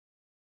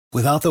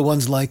Without the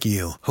ones like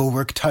you, who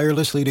work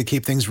tirelessly to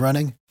keep things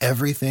running,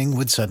 everything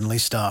would suddenly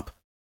stop.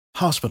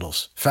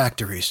 Hospitals,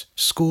 factories,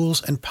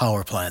 schools, and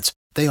power plants,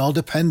 they all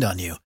depend on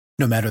you.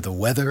 No matter the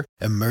weather,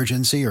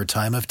 emergency, or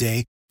time of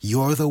day,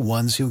 you're the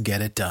ones who get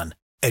it done.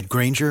 At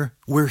Grainger,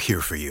 we're here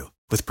for you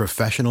with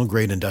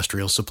professional-grade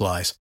industrial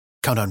supplies.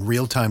 Count on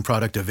real-time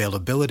product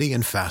availability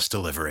and fast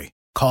delivery.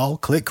 Call,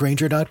 click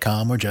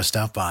Grainger.com, or just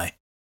stop by.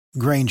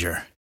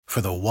 Grainger, for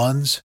the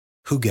ones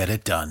who get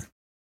it done.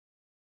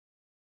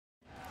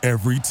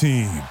 Every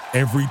team,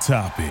 every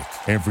topic,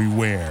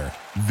 everywhere.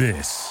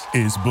 This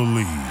is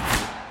Believe.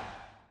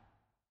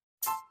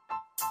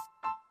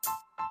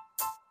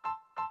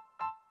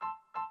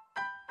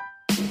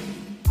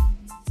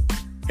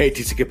 Hey,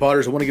 TCK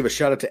Potters, I want to give a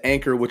shout out to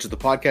Anchor, which is the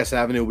podcast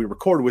avenue we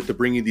record with to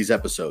bring you these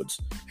episodes.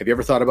 Have you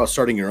ever thought about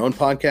starting your own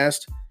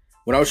podcast?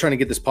 When I was trying to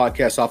get this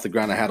podcast off the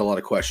ground, I had a lot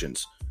of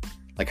questions.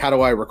 Like, how do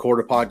I record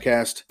a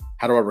podcast?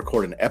 How do I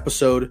record an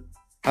episode?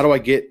 How do I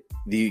get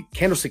the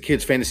Candlestick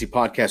Kids Fantasy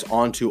Podcast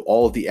onto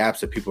all of the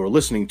apps that people are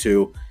listening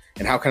to?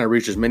 And how can I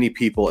reach as many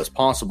people as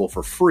possible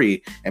for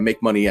free and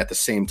make money at the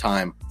same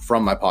time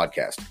from my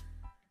podcast?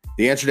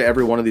 The answer to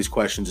every one of these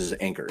questions is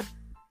Anchor.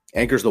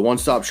 Anchor is the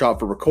one-stop shop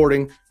for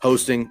recording,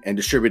 hosting, and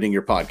distributing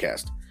your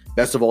podcast.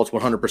 Best of all, it's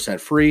 100%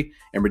 free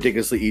and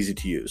ridiculously easy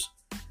to use.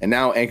 And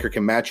now Anchor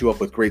can match you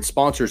up with great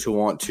sponsors who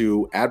want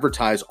to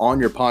advertise on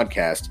your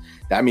podcast.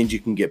 That means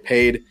you can get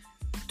paid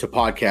to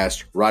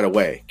podcast right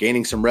away.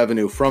 Gaining some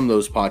revenue from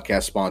those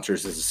podcast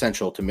sponsors is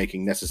essential to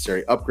making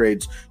necessary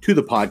upgrades to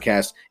the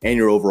podcast and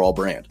your overall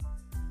brand.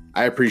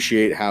 I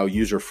appreciate how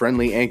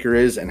user-friendly Anchor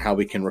is and how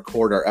we can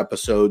record our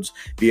episodes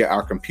via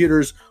our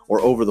computers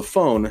or over the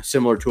phone,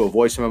 similar to a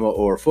voice memo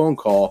or a phone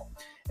call.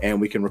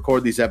 And we can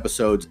record these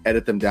episodes,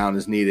 edit them down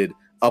as needed,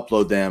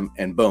 upload them,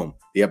 and boom,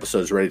 the episode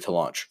is ready to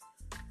launch.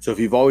 So if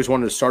you've always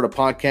wanted to start a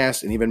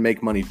podcast and even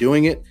make money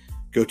doing it,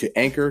 go to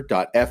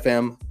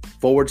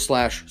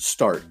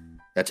anchor.fm/start.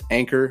 That's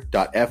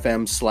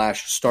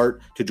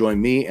anchor.fm/start to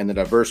join me and the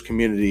diverse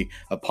community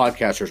of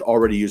podcasters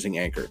already using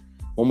Anchor.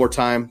 One more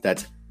time,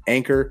 that's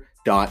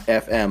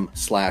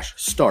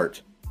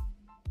anchor.fm/start.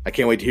 I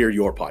can't wait to hear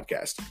your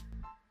podcast.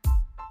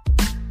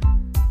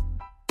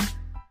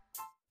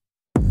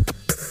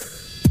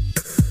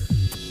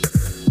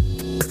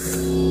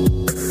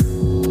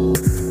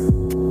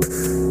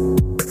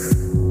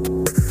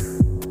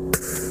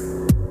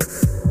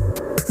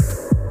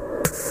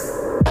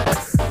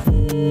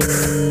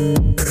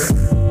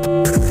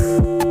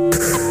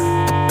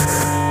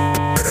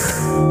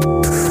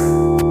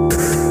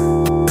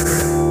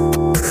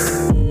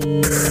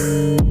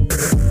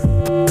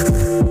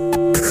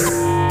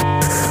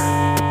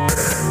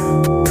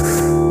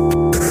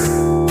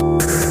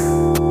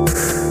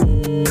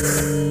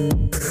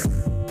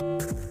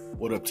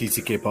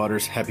 TCK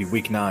Potters, happy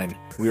week 9.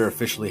 We are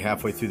officially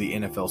halfway through the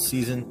NFL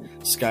season.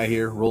 Sky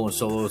here, rolling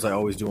solo as I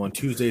always do on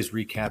Tuesdays,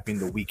 recapping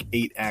the week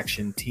 8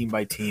 action team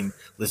by team,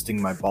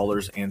 listing my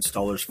ballers and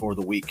stallers for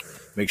the week.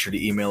 Make sure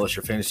to email us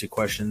your fantasy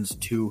questions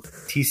to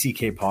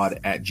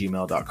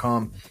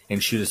tckpod@gmail.com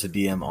and shoot us a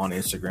DM on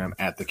Instagram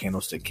at the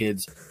Candlestick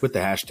Kids with the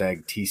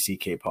hashtag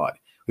TCKPod.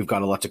 We've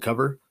got a lot to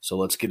cover, so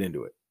let's get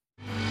into it.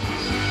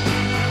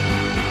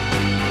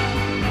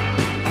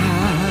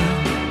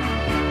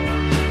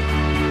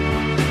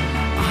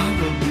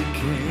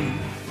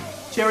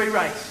 Jerry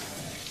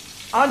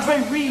Rice,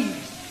 Andre Reed,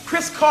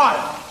 Chris Carter.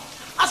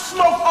 I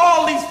smoked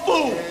all these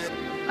fools.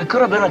 I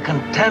could have been a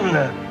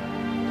contender.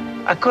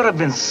 I could have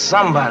been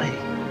somebody.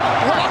 When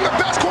I'm the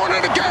best corner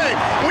in the game,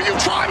 when you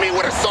try me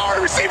with a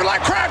sorry receiver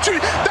like Crabtree,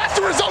 that's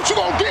the result you're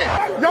going to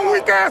get. Your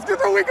weak ass, get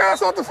your weak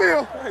ass off the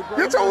field.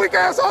 Get your weak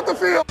ass off the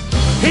field.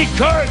 He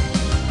could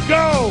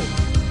go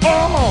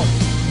all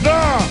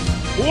the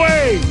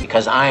way.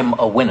 Because I'm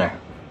a winner.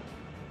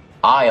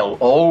 I'll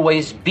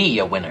always be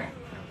a winner.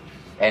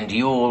 And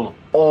you'll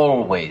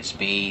always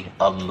be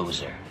a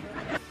loser.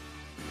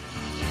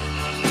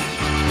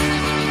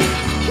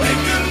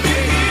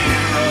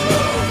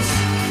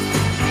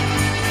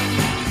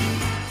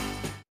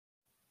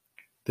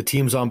 The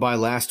teams on bye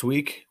last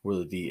week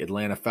were the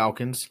Atlanta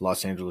Falcons,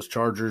 Los Angeles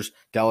Chargers,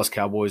 Dallas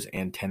Cowboys,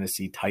 and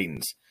Tennessee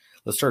Titans.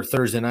 Let's start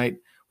Thursday night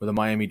with the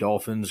Miami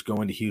Dolphins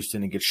going to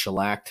Houston and get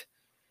shellacked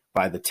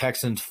by the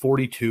Texans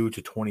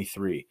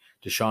 42-23.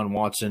 Deshaun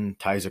Watson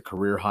ties a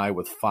career high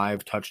with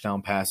 5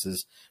 touchdown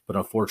passes, but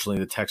unfortunately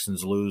the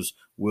Texans lose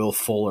Will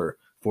Fuller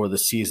for the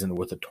season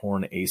with a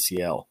torn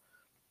ACL.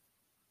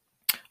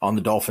 On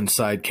the Dolphins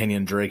side,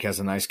 Kenyon Drake has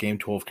a nice game,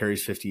 12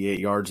 carries, 58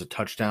 yards, a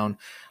touchdown,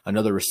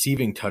 another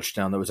receiving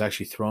touchdown that was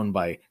actually thrown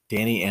by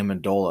Danny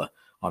Amendola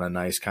on a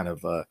nice kind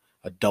of a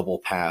double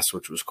pass,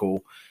 which was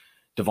cool.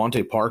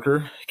 Devontae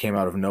Parker came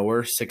out of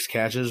nowhere, 6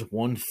 catches,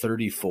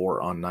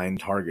 134 on 9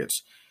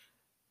 targets.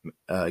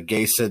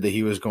 Gay said that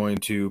he was going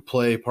to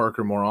play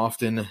Parker more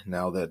often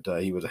now that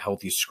he was a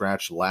healthy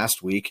scratch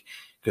last week.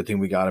 Good thing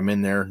we got him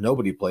in there.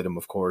 Nobody played him,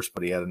 of course,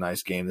 but he had a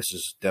nice game. This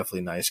is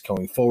definitely nice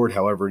going forward.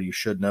 However, you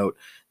should note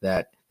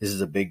that this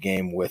is a big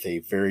game with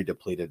a very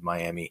depleted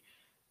Miami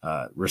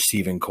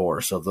receiving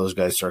core. So if those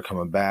guys start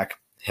coming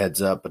back,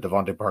 heads up, but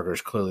Devontae Parker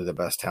is clearly the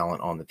best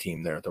talent on the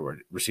team there at the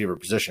receiver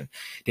position.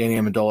 Danny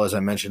Amendola, as I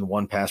mentioned,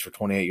 1 pass for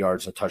 28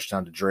 yards, a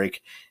touchdown to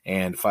Drake,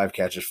 and 5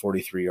 catches,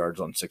 43 yards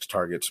on 6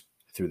 targets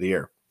through the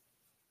air.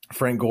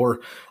 Frank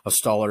Gore, a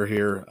staller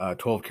here,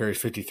 12 carries,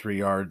 53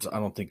 yards. I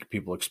don't think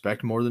people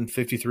expect more than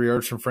 53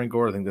 yards from Frank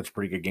Gore. I think that's a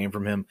pretty good game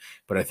from him.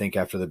 But I think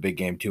after the big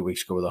game 2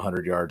 weeks ago with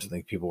 100 yards, I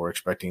think people were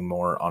expecting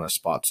more on a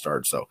spot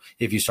start. So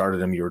if you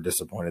started him, you were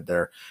disappointed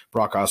there.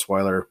 Brock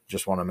Osweiler,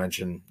 just want to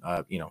mention,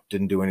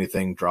 didn't do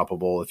anything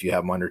droppable. If you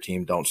have him on your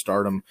team, don't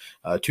start him.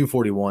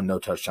 241, no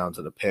touchdowns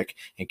and a pick.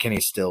 And Kenny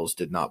Stills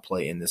did not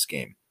play in this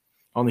game.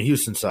 On the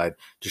Houston side,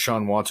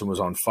 Deshaun Watson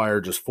was on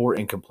fire, just 4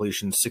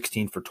 incompletions,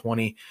 16 for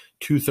 20,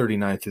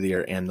 239 through the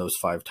air, and those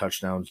 5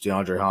 touchdowns.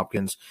 DeAndre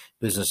Hopkins,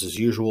 business as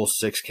usual,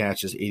 6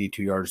 catches,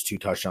 82 yards, 2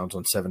 touchdowns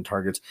on 7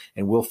 targets.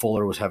 And Will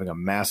Fuller was having a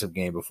massive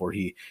game before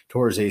he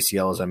tore his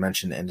ACL, as I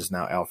mentioned, and is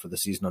now out for the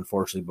season,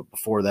 unfortunately. But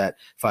before that,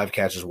 5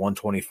 catches,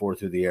 124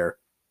 through the air,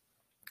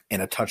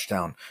 and a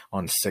touchdown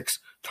on 6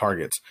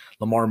 targets.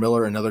 Lamar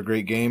Miller, another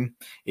great game,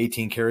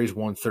 18 carries,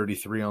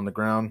 133 on the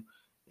ground,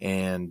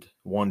 and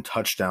 1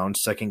 touchdown,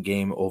 second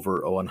game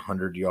over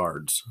 100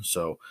 yards.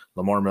 So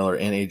Lamar Miller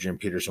and Adrian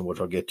Peterson, which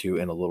I'll get to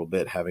in a little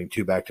bit, having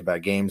 2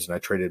 back-to-back games, and I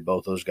traded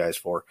both those guys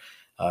for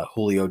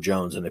Julio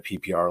Jones in a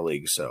PPR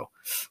league, so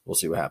we'll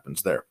see what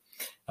happens there.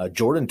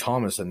 Jordan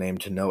Thomas, a name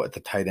to know at the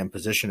tight end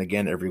position.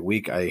 Again, every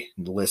week I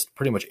list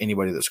pretty much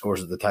anybody that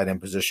scores at the tight end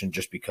position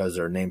just because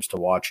there are names to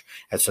watch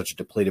at such a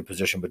depleted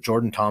position. But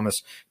Jordan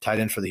Thomas, tight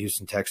end for the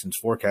Houston Texans,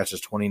 4 catches,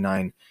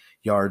 29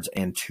 yards,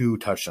 and 2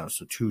 touchdowns,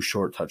 so 2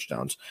 short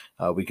touchdowns.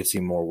 We could see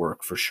more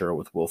work for sure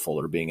with Will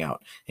Fuller being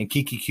out. And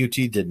Keke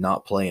Coutee did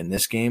not play in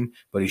this game,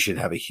 but he should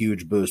have a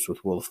huge boost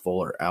with Will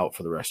Fuller out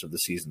for the rest of the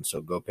season. So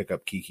go pick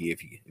up Keke if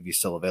he's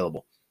still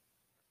available.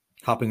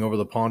 Hopping over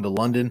the pond to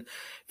London,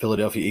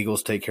 Philadelphia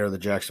Eagles take care of the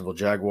Jacksonville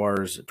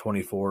Jaguars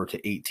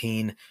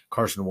 24-18.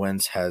 Carson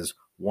Wentz has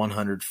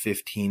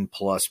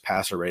 115-plus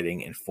passer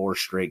rating in 4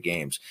 straight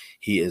games.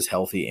 He is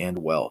healthy and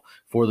well.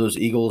 For those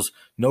Eagles,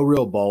 no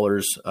real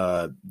ballers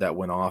that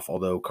went off,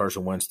 although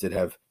Carson Wentz did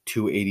have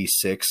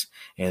 286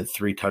 and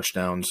 3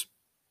 touchdowns,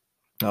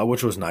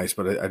 which was nice,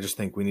 but I just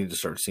think we need to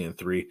start seeing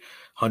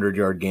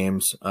 300-yard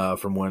games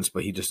from Wentz,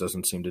 but he just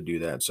doesn't seem to do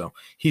that. So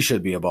he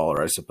should be a baller,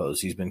 I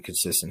suppose. He's been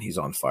consistent. He's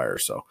on fire.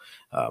 So,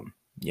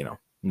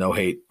 no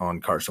hate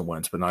on Carson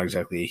Wentz, but not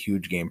exactly a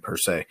huge game per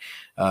se.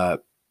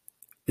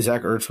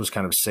 Zach Ertz was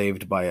kind of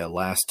saved by a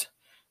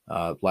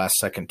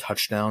last-second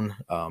touchdown.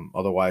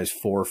 Otherwise,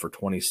 4 for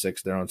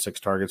 26 there on 6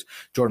 targets.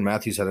 Jordan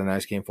Matthews had a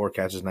nice game, 4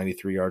 catches,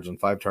 93 yards on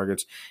 5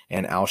 targets.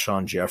 And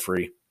Alshon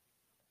Jeffrey,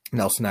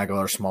 Nelson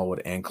Aguilar,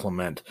 Smallwood, and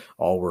Clement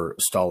all were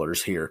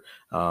stallers here.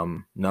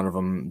 None of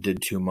them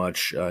did too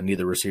much.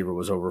 Neither receiver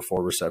was over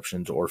 4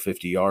 receptions or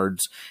 50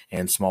 yards,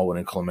 and Smallwood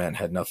and Clement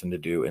had nothing to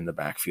do in the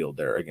backfield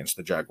there against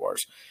the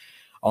Jaguars.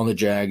 On the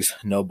Jags,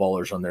 no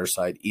ballers on their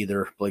side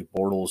either. Blake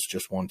Bortles,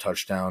 just 1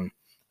 touchdown,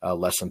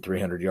 less than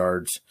 300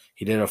 yards.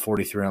 He did have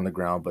 43 on the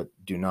ground, but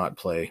do not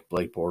play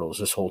Blake Bortles.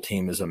 This whole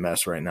team is a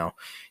mess right now.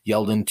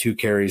 Yeldon, 2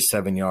 carries,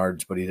 7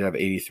 yards, but he did have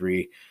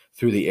 83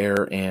 through the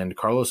air. And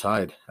Carlos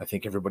Hyde, I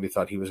think everybody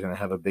thought he was going to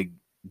have a big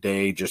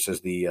day just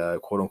as the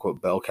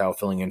quote-unquote bell cow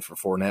filling in for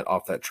Fournette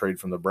off that trade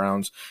from the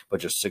Browns, but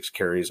just 6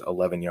 carries,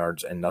 11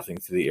 yards, and nothing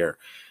through the air.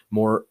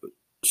 More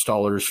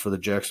stallers for the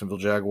Jacksonville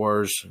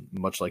Jaguars,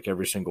 much like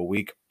every single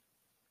week.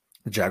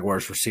 The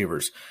Jaguars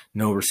receivers.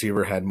 No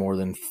receiver had more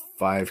than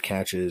 5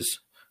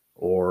 catches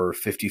or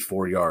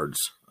 54 yards.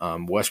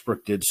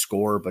 Westbrook did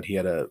score, but he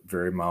had a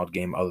very mild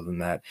game other than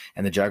that.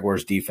 And the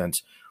Jaguars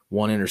defense,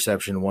 1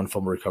 interception, 1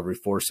 fumble recovery,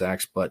 4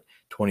 sacks, but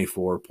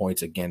 24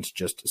 points against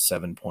just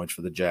 7 points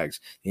for the Jags.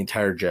 The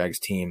entire Jags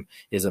team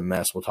is a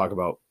mess. We'll talk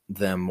about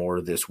them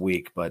more this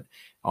week, but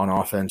on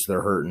offense,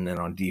 they're hurting, and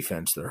on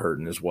defense, they're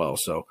hurting as well.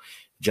 So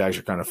Jags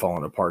are kind of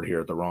falling apart here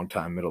at the wrong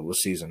time, middle of the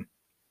season.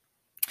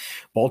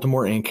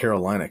 Baltimore and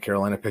Carolina.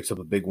 Carolina picks up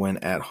a big win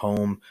at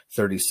home,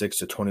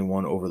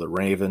 36-21 over the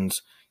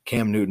Ravens.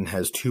 Cam Newton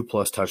has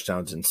 2+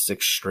 touchdowns in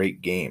 6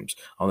 straight games.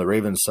 On the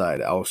Ravens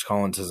side, Alex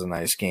Collins has a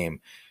nice game.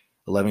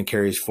 11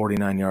 carries,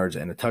 49 yards,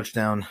 and a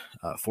touchdown,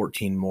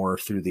 14 more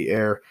through the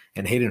air.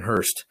 And Hayden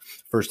Hurst,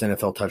 first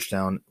NFL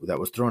touchdown that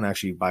was thrown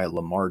actually by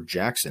Lamar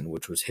Jackson,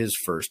 which was his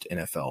first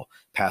NFL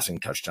passing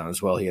touchdown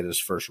as well. He had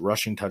his first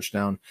rushing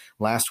touchdown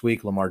last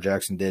week. Lamar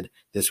Jackson did.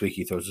 This week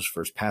he throws his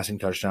first passing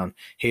touchdown.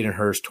 Hayden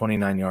Hurst,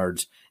 29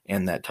 yards,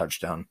 and that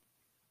touchdown.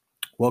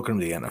 Welcome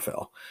to the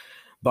NFL.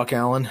 Buck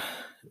Allen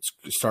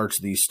starts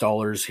the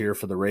stallers here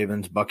for the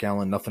Ravens. Buck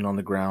Allen, nothing on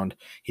the ground.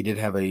 He did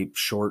have a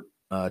short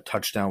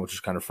touchdown, which was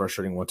kind of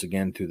frustrating once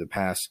again through the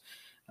pass,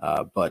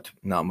 but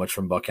not much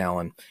from Buck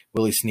Allen.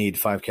 Willie Snead,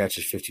 5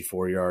 catches,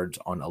 54 yards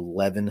on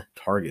 11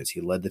 targets. He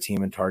led the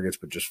team in targets,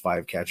 but just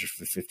 5 catches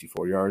for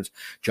 54 yards.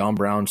 John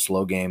Brown,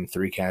 slow game,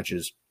 3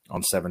 catches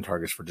on 7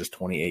 targets for just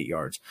 28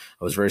 yards.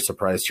 I was very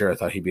surprised here. I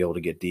thought he'd be able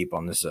to get deep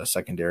on this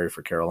secondary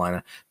for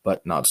Carolina,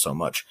 but not so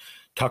much.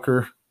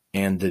 Tucker,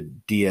 And the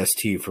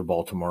DST for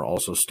Baltimore,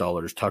 also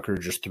Stollers. Tucker,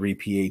 just 3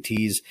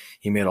 PATs.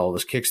 He made all of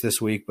his kicks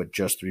this week, but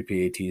just 3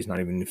 PATs,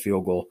 not even a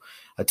field goal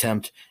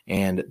attempt.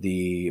 And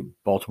the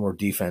Baltimore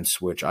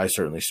defense, which I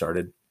certainly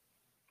started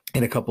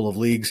in a couple of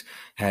leagues,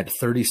 had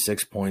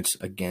 36 points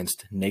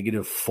against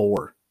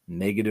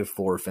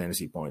 -4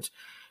 fantasy points.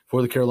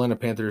 For the Carolina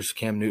Panthers,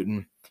 Cam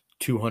Newton,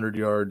 200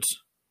 yards,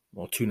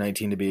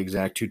 219 to be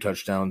exact, 2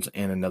 touchdowns,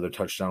 and another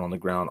touchdown on the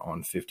ground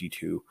on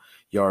 52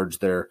 yards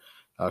there.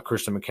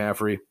 Christian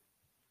McCaffrey,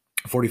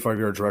 45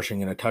 yards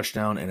rushing and a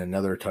touchdown, and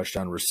another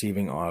touchdown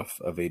receiving off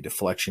of a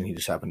deflection. He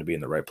just happened to be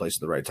in the right place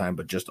at the right time,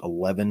 but just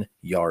 11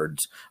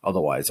 yards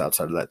otherwise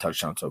outside of that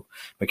touchdown. So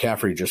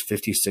McCaffrey, just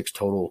 56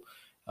 total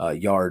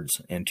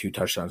yards and 2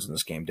 touchdowns in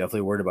this game.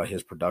 Definitely worried about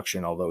his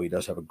production, although he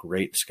does have a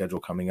great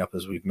schedule coming up,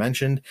 as we've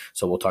mentioned.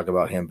 So we'll talk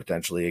about him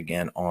potentially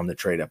again on the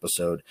trade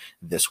episode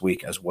this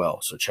week as well.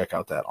 So check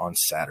out that on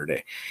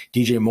Saturday.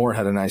 DJ Moore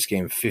had a nice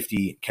game,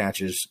 50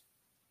 catches.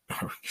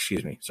 5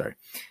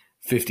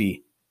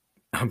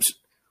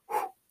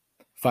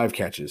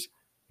 catches,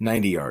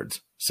 90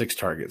 yards, 6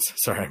 targets.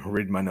 Sorry, I'm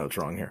reading my notes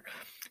wrong here.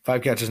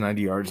 5 catches,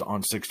 90 yards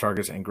on 6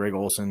 targets, and Greg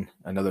Olsen,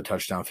 another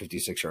touchdown,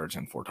 56 yards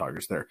and 4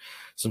 targets there.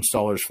 Some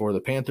Stollers for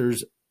the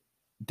Panthers.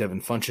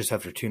 Devin Funchess,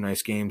 after 2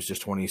 nice games,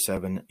 just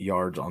 27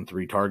 yards on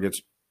 3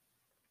 targets.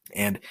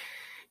 And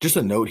just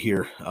a note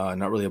here,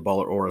 not really a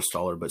baller or a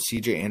Stoller, but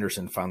CJ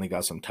Anderson finally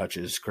got some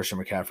touches. Christian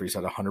McCaffrey's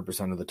had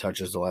 100% of the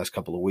touches the last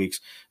couple of weeks,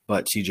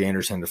 but CJ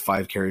Anderson had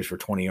 5 carries for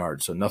 20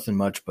 yards. So nothing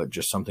much, but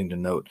just something to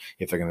note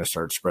if they're going to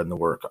start spreading the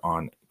work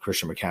on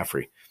Christian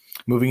McCaffrey.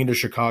 Moving into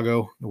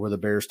Chicago, where the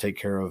Bears take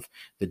care of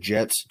the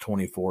Jets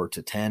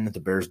 24-10. The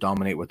Bears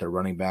dominate with their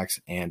running backs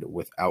and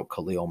without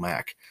Khalil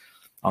Mack.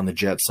 On the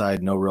Jets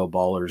side, no real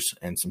ballers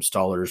and some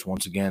Stollers.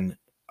 Once again,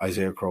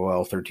 Isaiah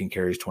Crowell, 13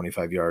 carries,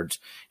 25 yards.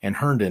 And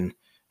Herndon,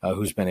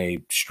 who's been a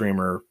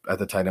streamer at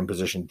the tight end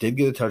position, did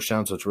get a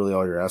touchdown, so it's really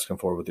all you're asking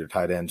for with your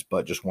tight ends,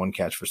 but just 1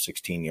 catch for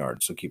 16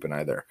 yards, so keep an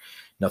eye there.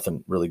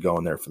 Nothing really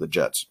going there for the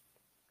Jets.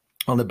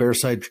 On the Bears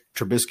side,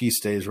 Trubisky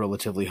stays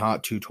relatively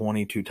hot,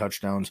 220, 2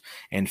 touchdowns,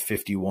 and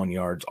 51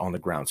 yards on the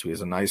ground. So he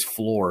has a nice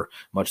floor,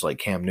 much like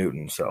Cam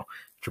Newton. So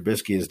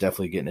Trubisky is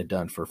definitely getting it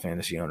done for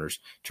fantasy owners.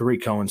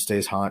 Tariq Cohen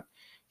stays hot,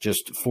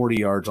 just 40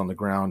 yards on the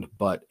ground,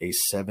 but a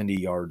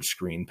 70-yard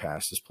screen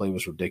pass. This play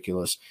was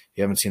ridiculous. If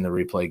you haven't seen the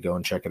replay, go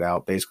and check it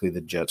out. Basically,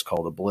 the Jets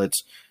called a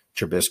blitz.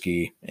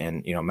 Trubisky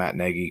and Matt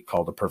Nagy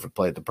called a perfect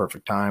play at the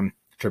perfect time.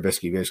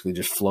 Trubisky basically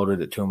just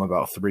floated it to him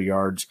about 3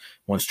 yards.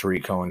 Once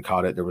Tariq Cohen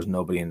caught it, there was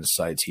nobody in his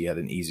sights. He had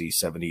an easy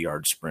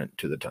 70-yard sprint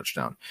to the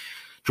touchdown.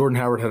 Jordan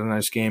Howard had a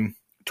nice game.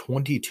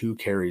 22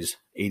 carries,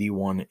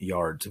 81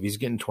 yards. If he's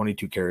getting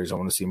 22 carries, I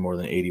want to see more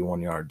than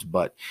 81 yards,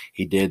 but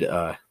he did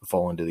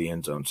fall into the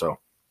end zone. So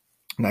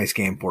nice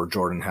game for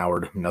Jordan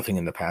Howard. Nothing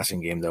in the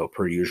passing game, though,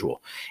 per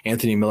usual.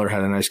 Anthony Miller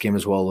had a nice game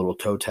as well, a little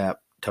toe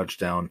tap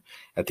touchdown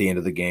at the end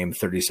of the game,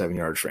 37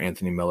 yards for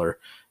Anthony Miller.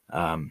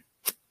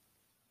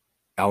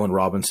 Allen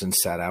Robinson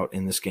sat out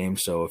in this game,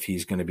 so if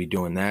he's going to be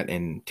doing that,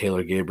 and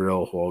Taylor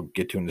Gabriel, who I'll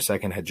get to in a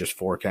second, had just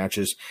 4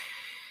 catches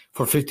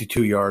for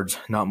 52 yards,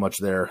 not much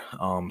there.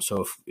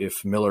 So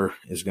if Miller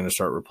is going to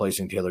start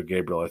replacing Taylor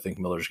Gabriel, I think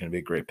Miller's going to be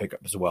a great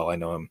pickup as well. I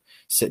know I'm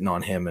sitting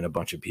on him in a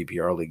bunch of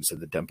PPR leagues at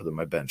the depth of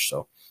my bench,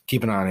 so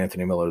keep an eye on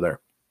Anthony Miller there.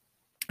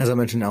 As I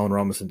mentioned, Allen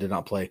Robinson did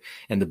not play,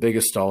 and the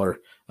biggest Stoller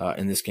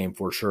in this game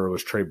for sure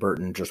was Trey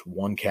Burton, just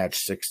 1 catch,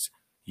 6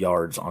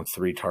 yards on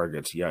 3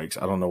 targets. Yikes.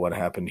 I don't know what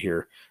happened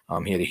here.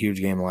 He had a huge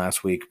game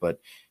last week, but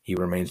he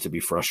remains to be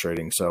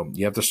frustrating. So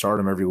you have to start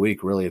him every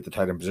week, really, at the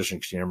tight end position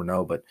because you never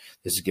know, but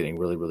this is getting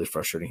really, really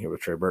frustrating here with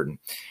Trey Burton.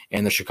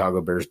 And the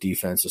Chicago Bears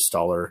defense is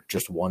Stoller,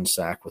 just 1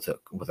 sack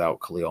without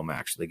Khalil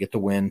Mack. So they get the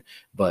win,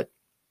 but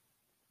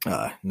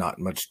not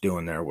much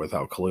doing there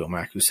without Khalil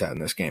Mack, who sat in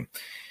this game.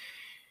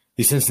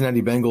 The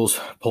Cincinnati Bengals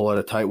pull out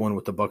a tight one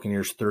with the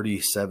Buccaneers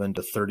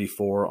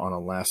 37-34 on a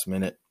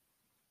last-minute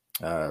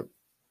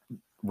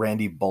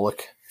Randy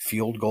Bullock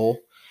field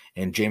goal,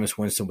 and Jameis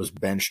Winston was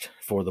benched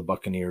for the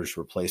Buccaneers,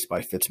 replaced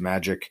by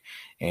Fitzmagic,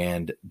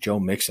 and Joe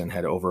Mixon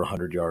had over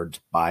 100 yards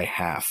by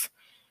half.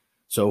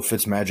 So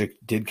Fitzmagic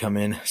did come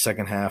in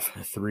second half,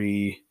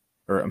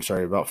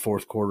 about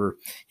fourth quarter.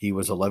 He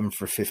was 11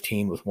 for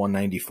 15 with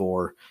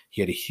 194.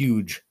 He had a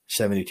huge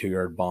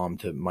 72-yard bomb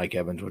to Mike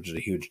Evans, which is a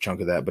huge chunk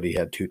of that, but he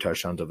had 2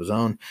 touchdowns of his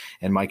own.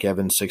 And Mike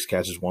Evans, 6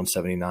 catches,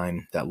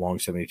 179, that long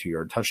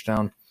 72-yard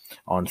touchdown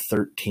on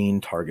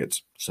 13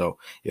 targets. So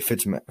if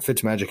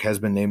Fitzmagic has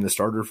been named the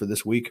starter for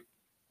this week,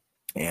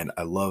 and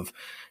I love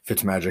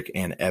Fitzmagic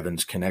and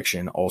Evans'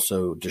 connection.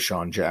 Also,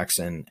 Deshaun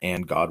Jackson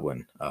and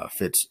Godwin.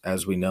 Fitz,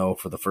 as we know,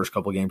 for the first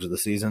couple games of the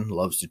season,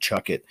 loves to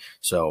chuck it.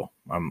 So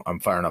I'm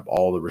firing up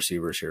all the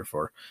receivers here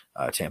for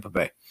Tampa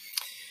Bay.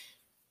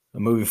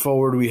 Moving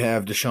forward, we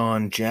have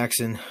Deshaun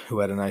Jackson, who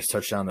had a nice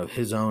touchdown of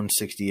his own,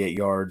 68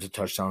 yards, a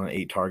touchdown on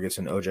 8 targets,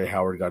 and O.J.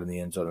 Howard got in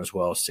the end zone as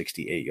well,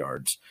 68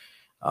 yards.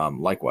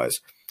 Likewise,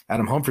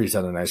 Adam Humphries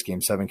had a nice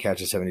game, 7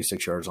 catches,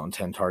 76 yards on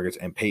 10 targets,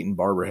 and Peyton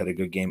Barber had a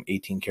good game,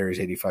 18 carries,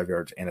 85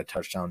 yards, and a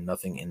touchdown,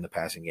 nothing in the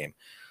passing game.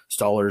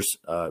 Stollers,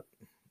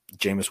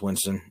 Jameis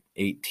Winston,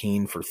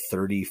 18 for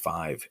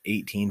 35,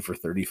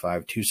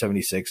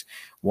 276,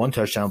 1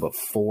 touchdown, but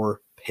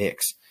 4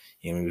 picks.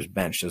 He was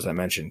benched, as I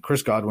mentioned.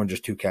 Chris Godwin,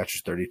 just 2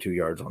 catches, 32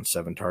 yards on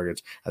 7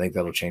 targets. I think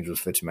that'll change with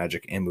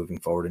Fitzmagic and moving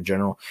forward in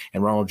general.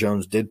 And Ronald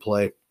Jones did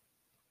play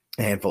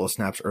a handful of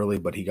snaps early,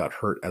 but he got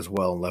hurt as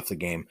well and left the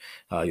game.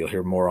 You'll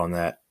hear more on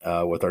that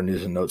with our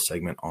news and notes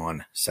segment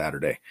on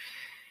Saturday.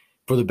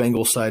 For the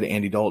Bengals side,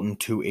 Andy Dalton,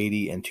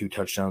 280 and 2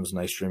 touchdowns,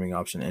 nice streaming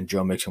option. And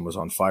Joe Mixon was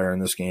on fire in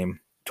this game.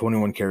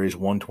 21 carries,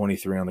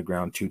 123 on the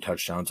ground, 2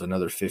 touchdowns,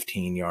 another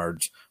 15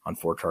 yards on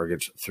 4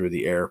 targets through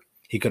the air.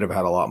 He could have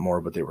had a lot more,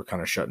 but they were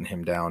kind of shutting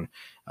him down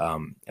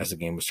as the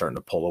game was starting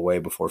to pull away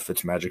before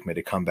Fitzmagic made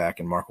a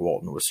comeback and Mark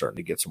Walton was starting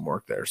to get some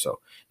work there.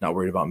 So not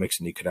worried about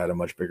Mixon. He could have had a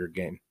much bigger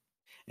game.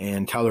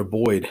 And Tyler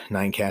Boyd,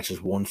 9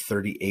 catches,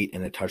 138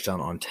 and a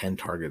touchdown on 10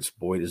 targets.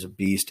 Boyd is a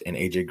beast, and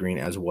A.J. Green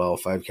as well,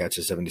 5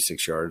 catches,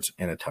 76 yards,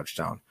 and a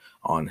touchdown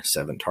on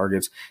 7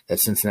 targets. That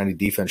Cincinnati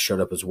defense showed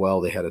up as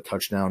well. They had a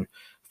touchdown,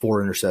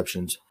 4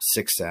 interceptions,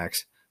 6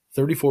 sacks,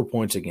 34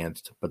 points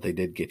against, but they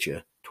did get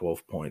you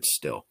 12 points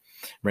still.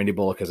 Randy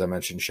Bullock, as I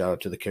mentioned, shout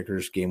out to the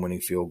kickers, game-winning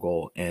field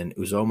goal, and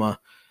Uzomah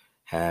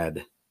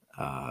had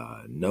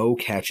no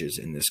catches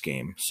in this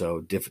game,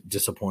 so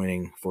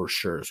disappointing for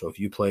sure. So if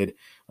you played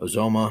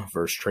Uzomah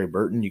versus Trey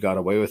Burton, you got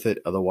away with it.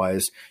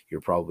 Otherwise, you're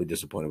probably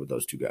disappointed with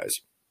those 2 guys.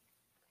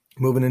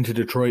 Moving into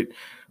Detroit,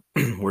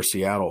 where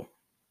Seattle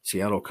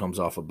comes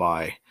off a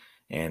bye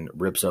and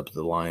rips up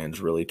the Lions,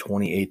 really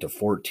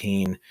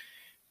 28-14.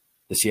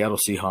 The Seattle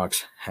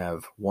Seahawks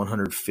have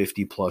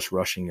 150-plus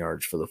rushing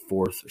yards for the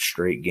 4th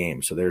straight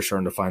game, so they're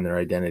starting to find their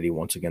identity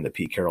once again that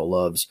Pete Carroll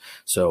loves.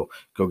 So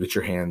go get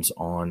your hands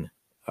on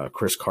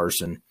Chris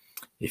Carson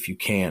if you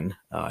can.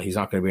 He's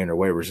not going to be under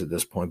waivers at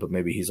this point, but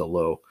maybe he's a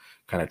low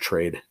kind of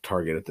trade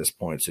target at this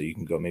point, so you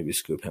can go maybe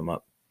scoop him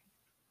up.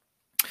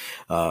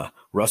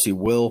 Russie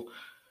Will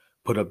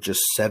put up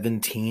just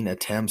 17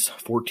 attempts,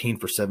 14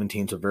 for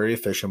 17, so very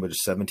efficient, but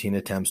just 17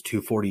 attempts,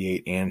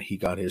 248, and he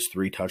got his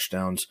 3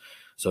 touchdowns.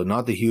 So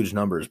not the huge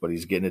numbers, but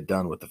he's getting it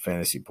done with the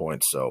fantasy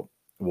points. So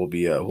we'll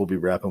be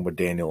wrapping with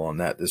Daniel on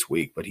that this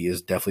week, but he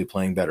is definitely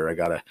playing better. I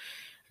gotta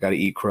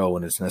eat crow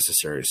when it's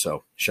necessary.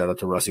 So shout out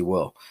to Russie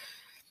Will.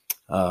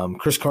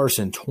 Chris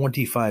Carson,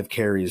 25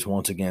 carries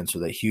once again, so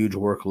that huge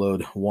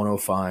workload,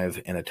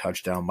 105 and a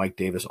touchdown. Mike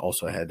Davis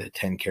also had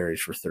 10 carries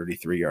for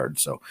 33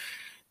 yards. So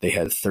they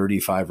had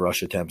 35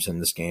 rush attempts in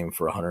this game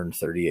for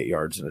 138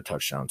 yards and a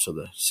touchdown. So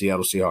the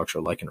Seattle Seahawks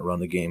are liking to run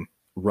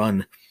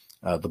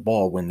the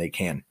ball when they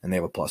can, and they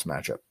have a plus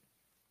matchup.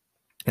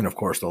 And of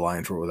course, the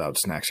Lions were without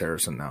Snacks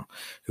Harrison now,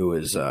 who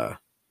is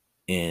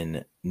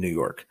in New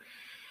York.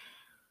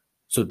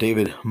 So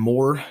David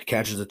Moore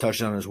catches a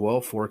touchdown as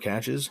well, 4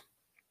 catches,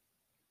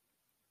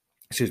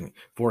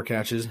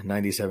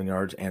 97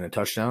 yards and a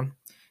touchdown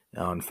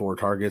on 4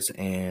 targets.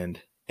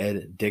 And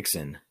Ed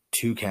Dixon,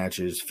 2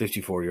 catches,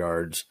 54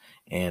 yards,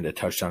 and a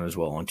touchdown as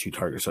well on 2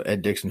 targets. So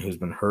Ed Dixon, who's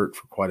been hurt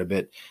for quite a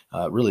bit,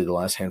 really the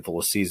last handful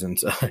of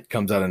seasons,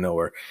 comes out of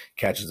nowhere,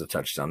 catches a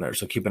touchdown there.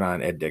 So keep an eye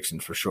on Ed Dixon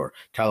for sure.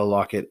 Tyler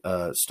Lockett,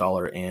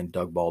 Stoller, and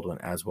Doug Baldwin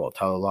as well.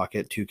 Tyler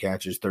Lockett, 2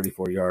 catches,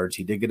 34 yards.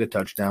 He did get a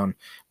touchdown,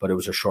 but it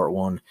was a short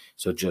one.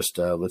 So just,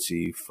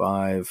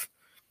 5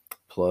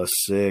 plus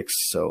 6,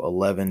 so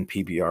 11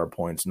 PPR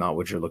points, not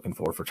what you're looking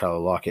for Tyler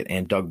Lockett.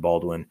 And Doug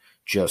Baldwin,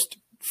 just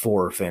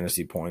 4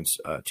 fantasy points,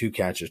 2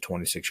 catches,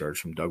 26 yards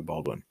from Doug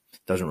Baldwin.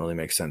 Doesn't really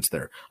make sense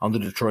there. On the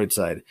Detroit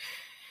side,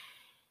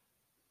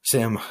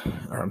 Matt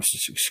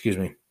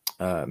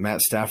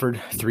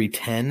Stafford,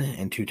 310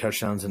 and 2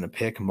 touchdowns and a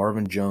pick.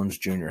 Marvin Jones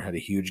Jr. had a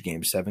huge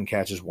game, 7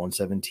 catches,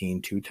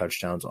 117, 2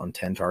 touchdowns on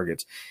 10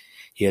 targets.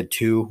 He had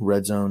 2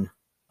 red zone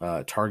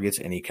targets,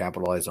 and he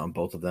capitalized on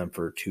both of them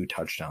for 2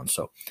 touchdowns.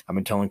 So I've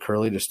been telling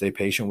Curly to stay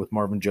patient with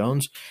Marvin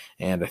Jones,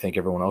 and I think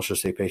everyone else should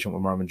stay patient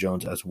with Marvin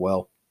Jones as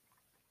well.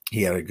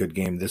 He had a good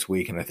game this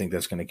week, and I think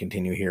that's going to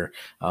continue here.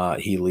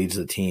 He leads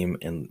the team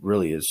and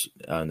really is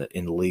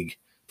in the league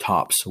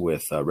tops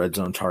with red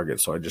zone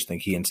targets. So I just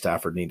think he and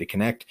Stafford need to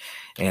connect.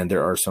 And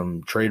there are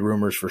some trade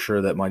rumors for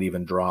sure that might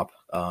even drop.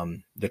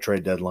 The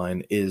trade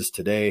deadline is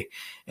today,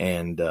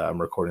 and I'm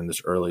recording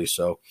this early.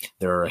 So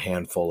there are a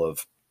handful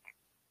of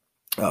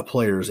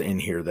players in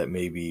here that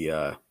may be,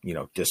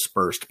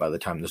 dispersed by the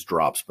time this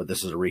drops, but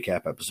this is a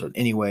recap episode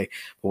anyway.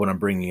 But what I'm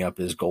bringing up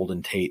is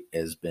Golden Tate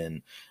has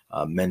been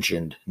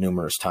mentioned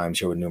numerous times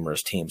here with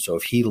numerous teams. So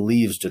if he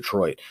leaves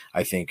Detroit,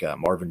 I think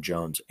Marvin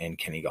Jones and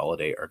Kenny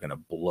Golladay are going to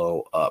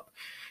blow up.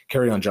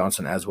 Kerryon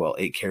Johnson as well,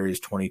 8 carries,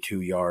 22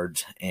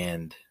 yards,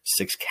 and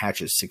 6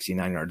 catches,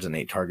 69 yards, and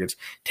 8 targets.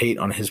 Tate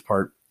on his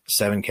part,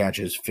 7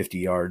 catches, 50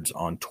 yards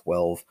on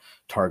 12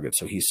 targets.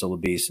 So he's still a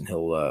beast, and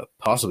he'll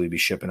possibly be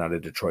shipping out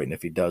of Detroit. And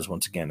if he does,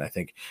 once again, I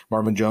think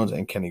Marvin Jones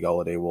and Kenny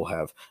Golladay will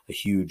have a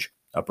huge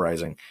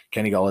uprising.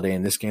 Kenny Golladay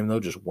in this game,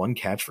 though, just 1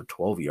 catch for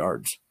 12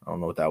 yards. I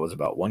don't know what that was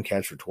about. 1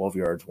 catch for 12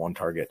 yards, 1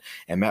 target.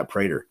 And Matt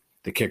Prater,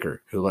 the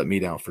kicker, who let me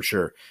down for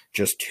sure,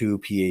 just 2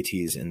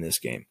 PATs in this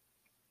game.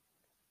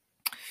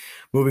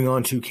 Moving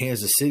on to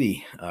Kansas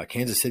City.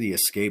 Kansas City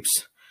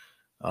escapes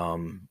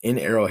in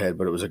Arrowhead,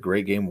 but it was a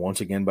great game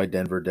once again by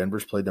Denver.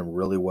 Denver's played them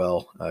really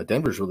well.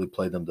 Denver's really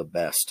played them the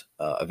best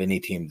of any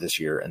team this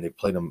year, and they've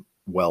played them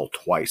well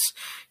twice.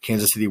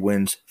 Kansas City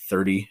wins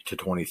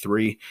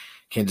 30-23.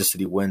 Kansas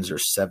City wins their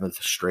 7th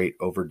straight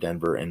over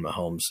Denver, and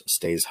Mahomes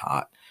stays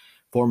hot.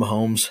 For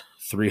Mahomes,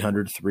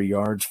 303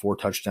 yards, 4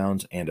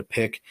 touchdowns, and a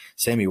pick.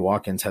 Sammy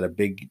Watkins had a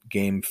big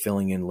game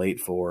filling in late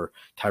for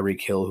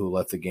Tyreek Hill, who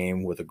left the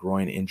game with a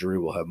groin injury.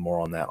 We'll have more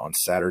on that on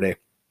Saturday.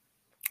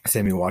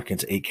 Sammy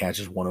Watkins, 8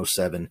 catches,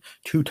 107,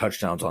 2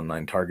 touchdowns on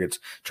 9 targets.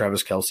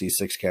 Travis Kelce,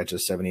 6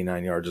 catches,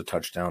 79 yards, a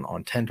touchdown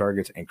on 10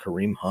 targets. And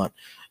Kareem Hunt,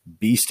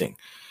 beasting,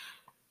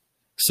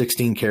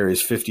 16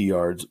 carries, 50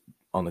 yards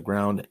on the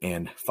ground,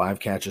 and 5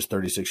 catches,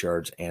 36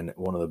 yards, and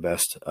one of the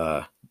best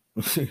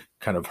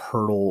kind of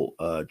hurdle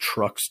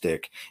truck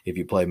stick, if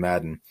you play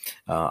Madden,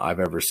 I've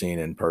ever seen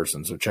in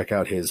person. So check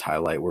out his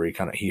highlight where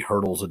he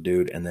hurdles a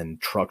dude and then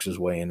trucks his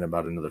way in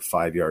about another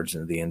 5 yards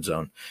into the end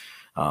zone.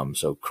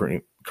 So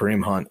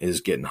Kareem Hunt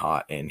is getting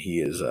hot, and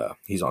he's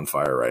on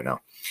fire right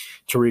now.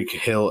 Tyreek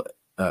Hill,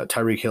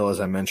 as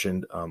I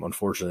mentioned,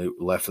 unfortunately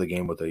left the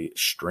game with a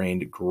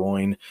strained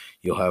groin.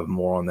 You'll have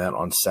more on that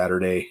on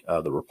Saturday.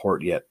 The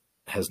report yet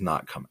has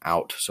not come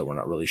out, so we're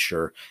not really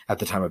sure at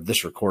the time of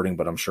this recording,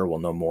 but I'm sure we'll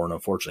know more. And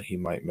unfortunately, he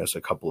might miss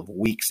a couple of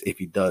weeks. If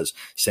he does,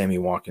 Sammy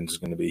Watkins is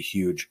going to be a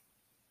huge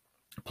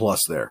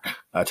plus there.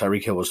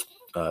 Tyreek Hill was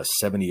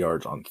 70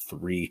 yards on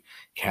 3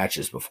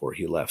 catches before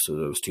he left, so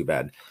it was too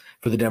bad.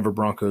 For the Denver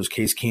Broncos,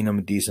 Case Keenum,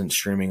 a decent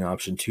streaming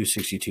option,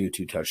 262,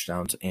 2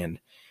 touchdowns, and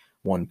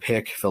 1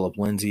 pick. Phillip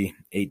Lindsay,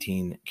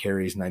 18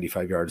 carries,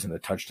 95 yards, and a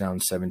touchdown,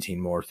 17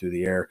 more through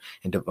the air.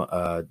 And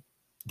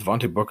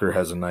Devontae Booker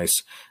has a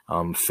nice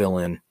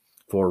fill-in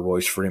for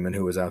Royce Freeman,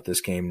 who was out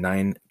this game,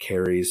 9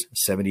 carries,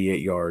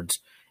 78 yards,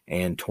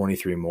 and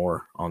 23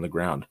 more on the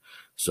ground.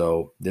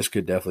 So this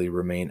could definitely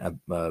remain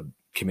a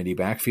committee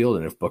backfield,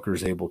 and if Booker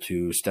is able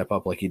to step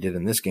up like he did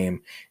in this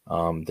game,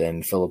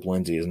 then Phillip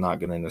Lindsay is not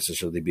going to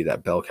necessarily be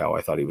that bell cow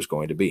I thought he was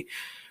going to be.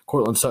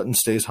 Cortland Sutton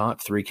stays hot,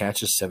 3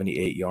 catches,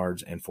 78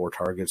 yards, and 4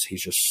 targets.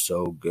 He's just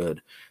so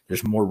good.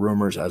 There's more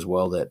rumors as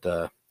well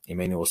that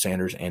Emmanuel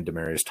Sanders and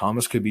Demaryius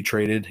Thomas could be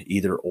traded,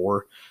 either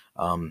or.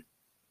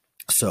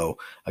 So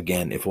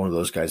again, if one of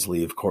those guys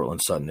leave,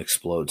 Cortland Sutton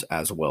explodes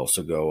as well.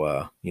 So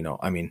go,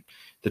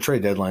 the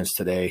trade deadline's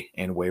today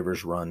and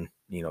waivers run,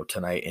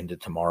 tonight into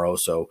tomorrow.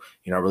 So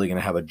you're not really going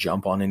to have a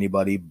jump on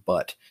anybody,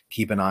 but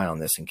keep an eye on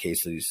this in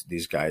case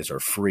these guys are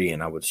free.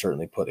 And I would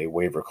certainly put a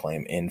waiver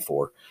claim in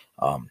for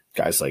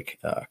guys like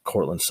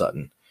Cortland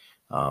Sutton,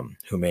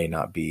 who may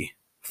not be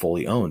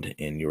fully owned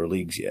in your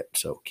leagues yet.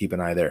 So keep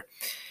an eye there.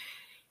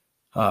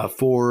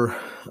 For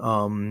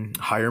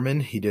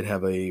Hireman, he did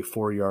have a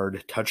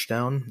 4-yard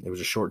touchdown. It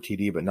was a short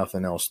TD, but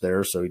nothing else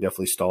there. So he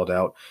definitely stalled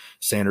out.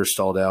 Sanders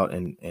stalled out,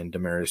 and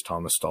Demaryius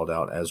Thomas stalled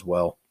out as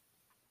well.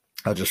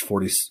 Just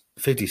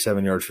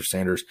 57 yards for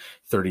Sanders,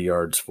 30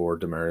 yards for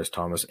Demaryius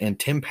Thomas. And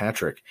Tim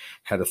Patrick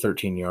had a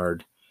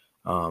 13-yard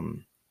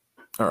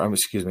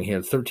he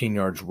had 13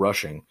 yards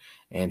rushing,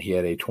 and he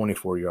had a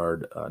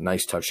 24-yard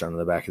nice touchdown in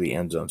the back of the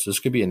end zone. So this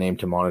could be a name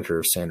to monitor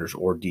if Sanders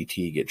or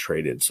DT get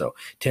traded. So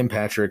Tim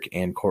Patrick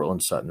and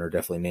Cortland Sutton are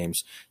definitely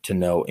names to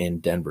know in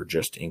Denver,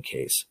 just in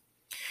case.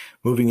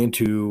 Moving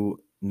into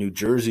New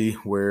Jersey,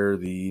 where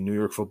the New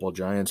York Football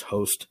Giants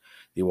host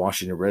the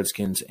Washington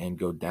Redskins and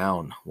go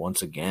down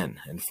once again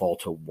and fall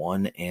to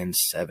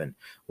 1-7.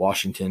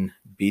 Washington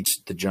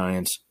beats the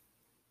Giants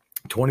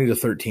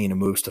 20-13 and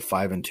moves to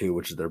 5-2,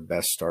 which is their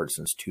best start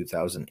since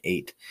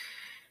 2008.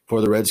 For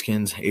the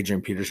Redskins,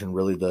 Adrian Peterson,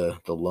 really the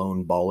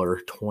lone baller,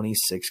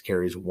 26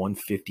 carries,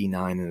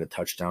 159 and a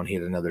touchdown. He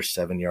had another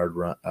 7-yard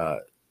run,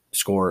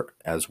 score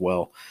as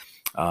well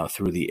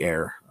through the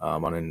air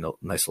on a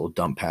nice little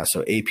dump pass.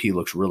 So AP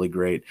looks really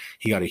great.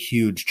 He got a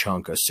huge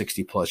chunk, a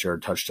 60-plus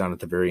yard touchdown at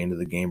the very end of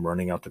the game,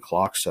 running out the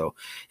clock. So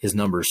his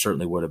numbers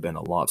certainly would have been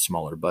a lot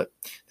smaller. But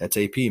that's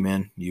AP,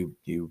 man. You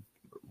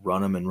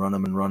run them and run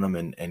them and run them,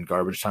 and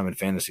garbage time in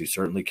fantasy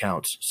certainly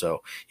counts.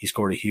 So he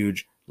scored a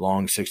huge,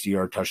 long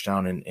 60-yard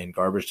touchdown in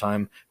garbage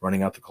time,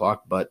 running out the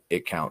clock, but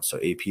it counts. So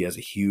AP has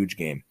a huge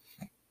game,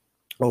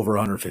 over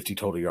 150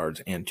 total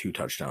yards and 2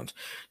 touchdowns.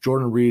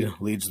 Jordan Reed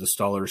leads the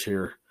stallers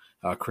here.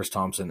 Chris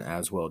Thompson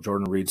as well.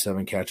 Jordan Reed,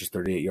 7 catches,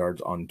 38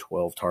 yards on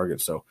 12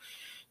 targets. So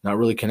not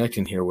really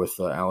connecting here with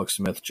Alex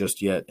Smith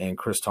just yet. And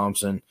Chris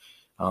Thompson,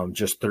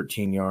 just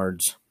 13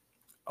 yards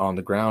on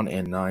the ground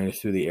and 9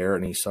 through the air,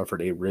 and he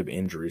suffered a rib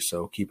injury.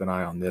 So keep an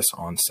eye on this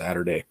on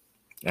Saturday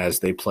as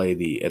they play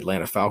the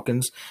Atlanta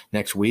Falcons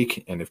next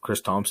week. And if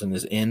Chris Thompson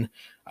is in,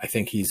 I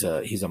think he's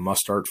a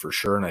must start for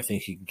sure. And I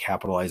think he can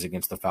capitalize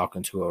against the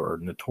Falcons, who are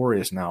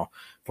notorious now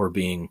for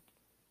being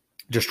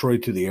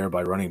destroyed through the air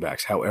by running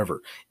backs.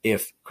 However,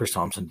 if Chris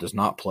Thompson does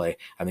not play,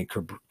 I think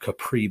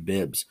Capri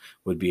Bibbs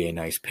would be a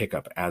nice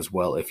pickup as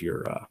well if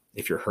you're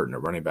hurting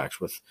at running backs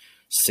with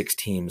 6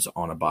 teams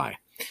on a bye.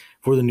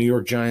 For the New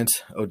York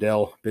Giants,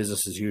 Odell,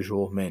 business as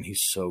usual. Man,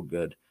 he's so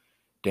good.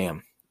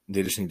 Damn,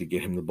 they just need to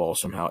get him the ball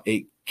somehow.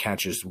 8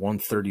 catches,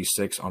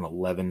 136 on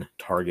 11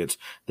 targets.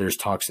 There's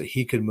talks that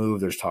he could move.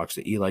 There's talks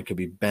that Eli could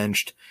be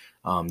benched.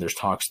 There's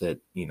talks that,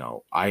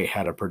 I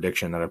had a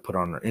prediction that I put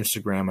on our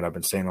Instagram and I've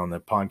been saying on the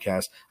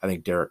podcast. I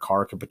think Derek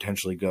Carr could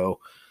potentially go.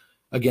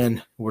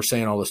 Again, we're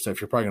saying all this stuff.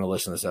 You're probably going to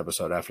listen to this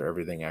episode after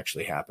everything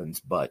actually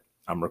happens, but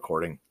I'm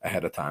recording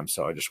ahead of time,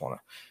 so I just want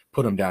to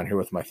put them down here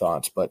with my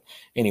thoughts. But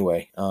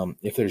anyway,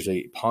 if there's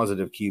a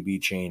positive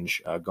QB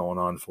change going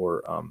on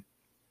for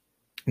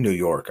New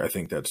York, I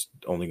think that's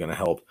only going to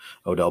help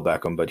Odell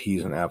Beckham, but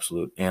he's an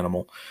absolute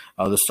animal.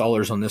 The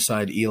stallers on this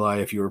side, Eli,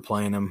 if you were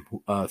playing him,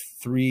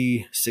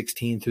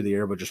 316 through the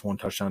air, but just 1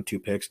 touchdown, 2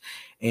 picks.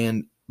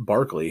 And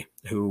Barkley,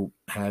 who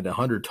had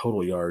 100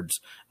 total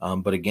yards,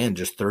 but again,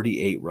 just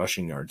 38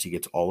 rushing yards. He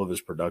gets all of his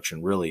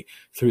production really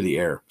through the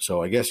air.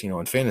 So I guess,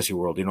 in fantasy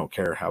world, you don't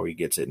care how he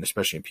gets it, and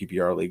especially in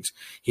PPR leagues.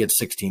 He had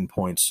 16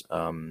 points,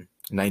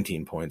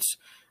 19 points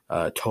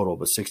total,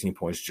 but 16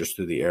 points just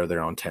through the air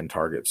there on 10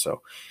 targets.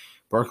 So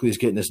Barkley's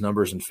getting his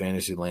numbers in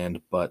fantasy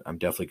land, but I'm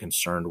definitely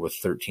concerned with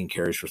 13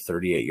 carries for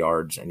 38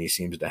 yards, and he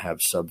seems to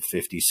have sub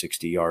 50,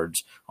 60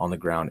 yards on the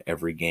ground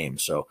every game.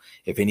 So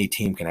if any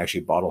team can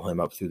actually bottle him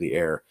up through the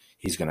air,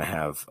 he's going to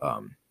have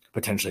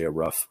potentially a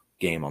rough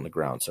game on the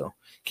ground. So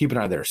keep an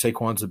eye there.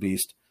 Saquon's a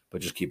beast,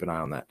 but just keep an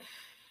eye on that.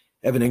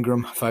 Evan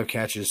Ingram, 5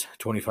 catches,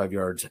 25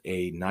 yards,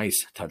 a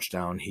nice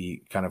touchdown.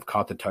 He kind of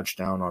caught the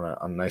touchdown on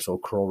a nice little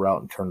curl route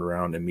and turned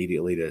around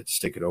immediately to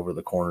stick it over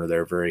the corner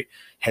there. Very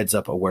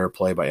heads-up aware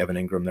play by Evan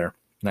Ingram there.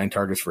 9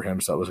 targets for him,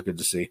 so that was good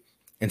to see.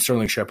 And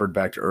Sterling Shepard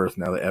back to earth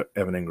now that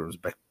Evan Ingram's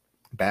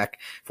back.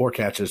 4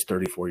 catches,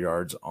 34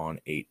 yards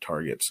on 8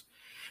 targets.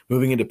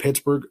 Moving into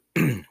Pittsburgh,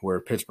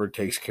 where Pittsburgh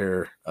takes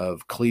care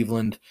of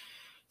Cleveland,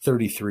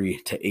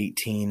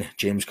 33-18.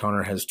 James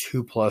Conner has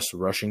 2+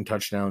 rushing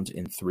touchdowns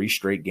in 3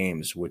 straight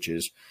games, which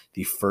is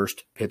the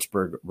first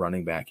Pittsburgh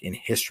running back in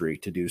history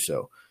to do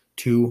so.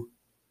 2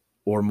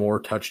 or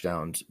more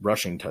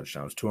rushing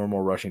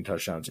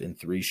touchdowns in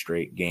 3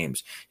 straight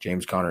games.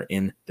 James Conner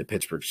in the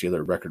Pittsburgh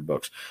Steelers record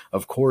books.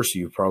 Of course,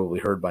 you've probably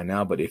heard by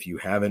now, but if you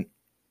haven't,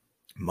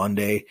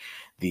 Monday,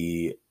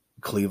 the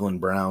Cleveland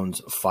Browns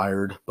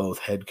fired both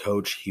head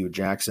coach Hugh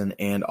Jackson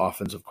and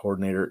offensive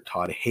coordinator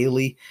Todd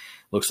Haley.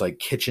 Looks like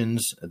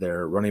Kitchens,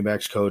 their running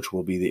backs coach,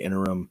 will be the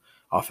interim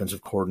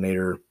offensive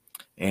coordinator,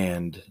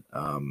 and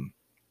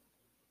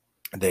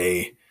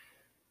they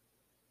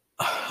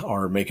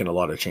are making a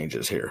lot of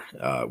changes here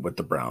with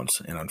the Browns.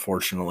 And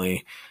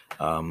unfortunately,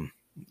 I'm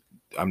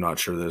not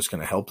sure that it's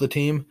going to help the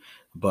team,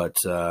 but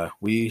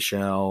we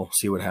shall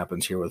see what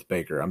happens here with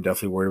Baker. I'm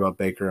definitely worried about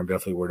Baker. I'm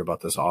definitely worried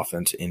about this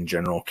offense in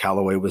general.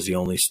 Callaway was the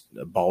only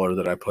baller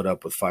that I put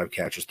up with 5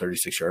 catches,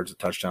 36 yards, a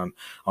touchdown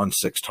on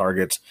 6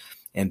 targets.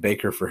 And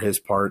Baker, for his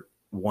part,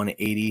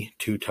 180,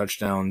 2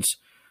 touchdowns,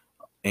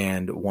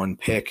 and 1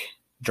 pick.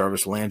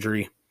 Jarvis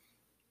Landry,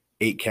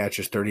 8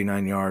 catches,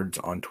 39 yards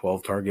on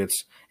 12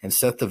 targets. And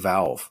Seth the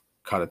Valve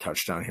caught a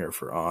touchdown here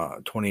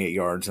for 28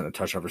 yards and a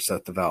touchdown for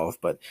Seth the Valve.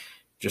 But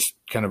just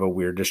kind of a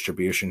weird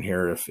distribution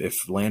here.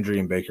 If Landry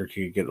and Baker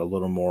could get a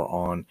little more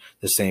on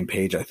the same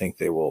page, I think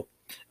they will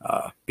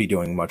be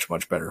doing much,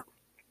 much better.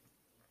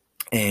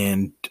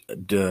 And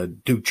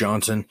Duke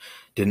Johnson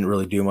didn't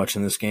really do much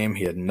in this game.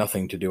 He had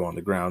nothing to do on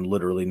the ground,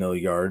 literally no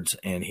yards,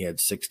 and he had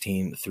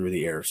 16 through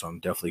the air. So I'm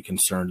definitely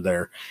concerned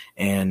there.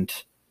 And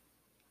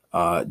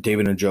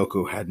David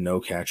Njoku had no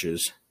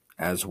catches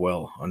as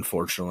well,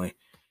 unfortunately.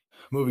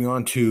 Moving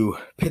on to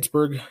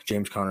Pittsburgh,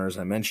 James Conner, as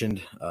I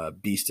mentioned,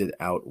 beasted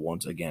out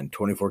once again.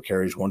 24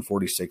 carries,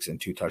 146,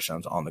 and 2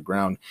 touchdowns on the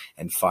ground,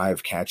 and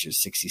 5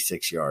 catches,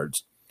 66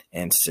 yards,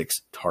 and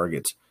 6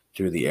 targets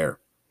through the air.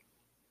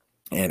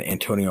 And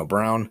Antonio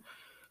Brown,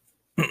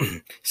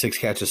 6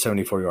 catches,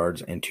 74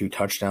 yards, and 2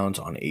 touchdowns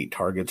on 8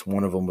 targets.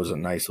 One of them was a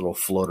nice little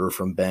floater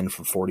from Ben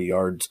for 40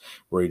 yards,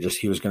 where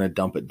he was going to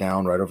dump it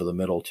down right over the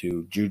middle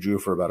to Juju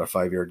for about a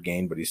 5-yard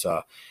gain, but he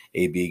saw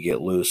AB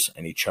get loose,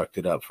 and he chucked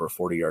it up for a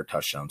 40-yard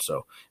touchdown.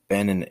 So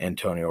Ben and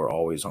Antonio are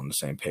always on the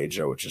same page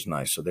there, which is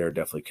nice. So they're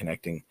definitely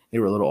connecting. They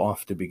were a little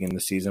off to begin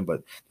the season,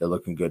 but they're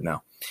looking good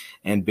now.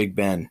 And Big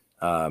Ben,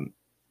 a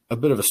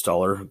bit of a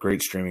staller,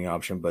 great streaming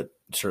option, but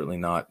certainly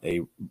not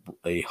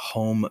a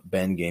home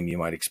Ben game you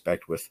might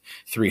expect with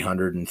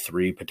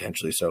 303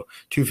 potentially. So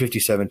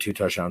 257, 2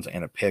 touchdowns,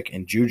 and a pick.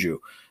 And Juju,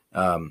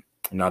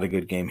 not a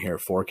good game here.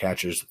 4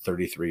 catches,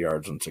 33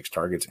 yards on 6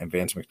 targets. And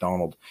Vance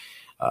McDonald,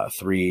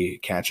 3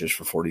 catches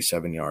for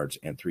 47 yards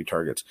and 3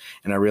 targets.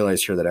 And I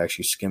realized here that I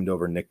actually skimmed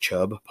over Nick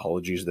Chubb.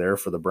 Apologies there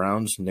for the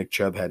Browns. Nick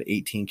Chubb had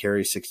 18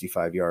 carries,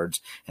 65 yards,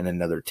 and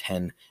another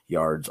 10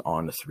 yards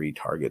on 3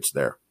 targets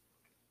there.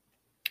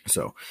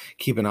 So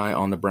keep an eye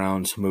on the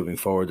Browns moving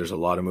forward. There's a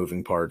lot of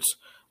moving parts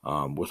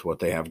with what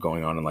they have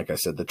going on. And like I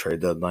said, the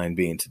trade deadline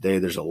being today,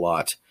 there's a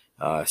lot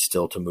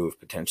still to move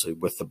potentially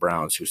with the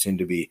Browns, who seem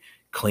to be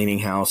cleaning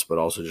house, but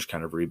also just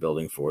kind of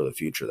rebuilding for the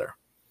future there.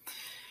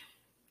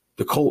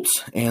 The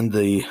Colts and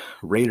the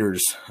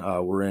Raiders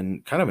were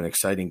in kind of an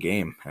exciting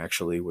game,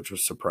 actually, which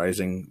was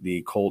surprising.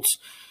 The Colts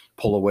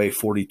pull away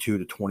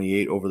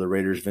 42-28 over the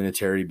Raiders.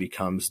 Vinatieri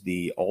becomes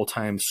the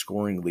all-time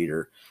scoring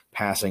leader,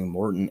 passing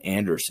Morton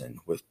Anderson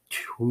with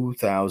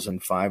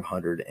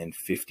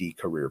 2,550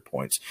 career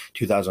points.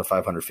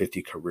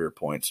 2,550 career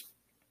points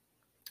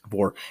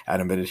for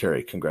Adam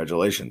Vinatieri.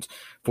 Congratulations.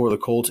 For the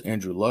Colts,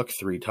 Andrew Luck,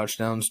 3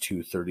 touchdowns,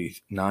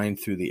 239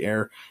 through the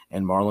air,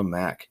 and Marlon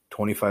Mack,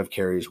 25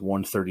 carries,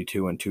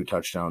 132 and 2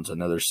 touchdowns,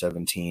 another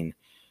 17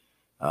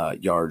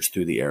 yards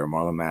through the air.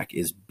 Marlon Mack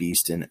is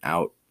beasting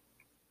out.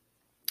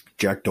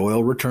 Jack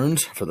Doyle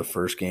returns for the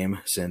first game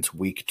since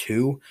week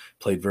 2.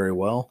 Played very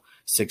well.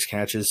 6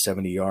 catches,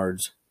 70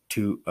 yards,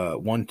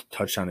 1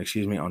 touchdown,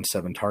 on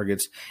 7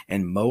 targets.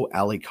 And Mo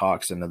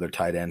Alley-Cox, another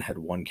tight end, had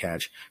 1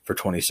 catch for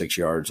 26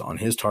 yards on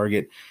his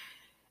target.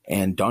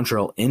 And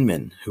Dontrell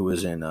Inman, who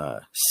was in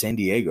San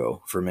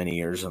Diego for many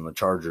years on the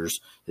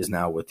Chargers, is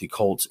now with the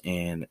Colts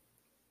and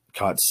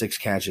caught 6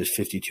 catches,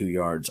 52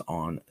 yards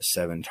on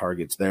 7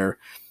 targets there.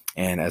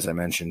 And as I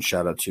mentioned,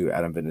 shout out to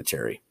Adam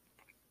Vinatieri.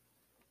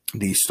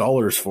 The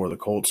stallers for the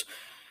Colts,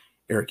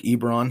 Eric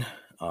Ebron,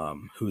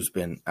 who's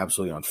been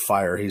absolutely on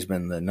fire. He's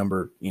been the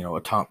number, a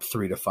top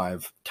 3 to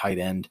 5 tight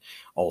end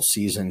all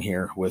season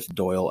here with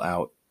Doyle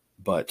out,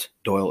 but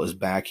Doyle is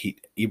back.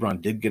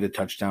 Ebron did get a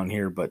touchdown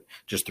here, but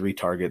just 3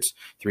 targets,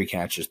 3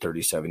 catches,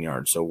 37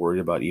 yards. So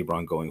worried about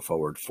Ebron going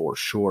forward for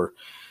sure.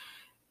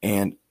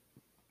 And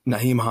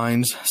Nyheim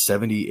Hines,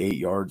 78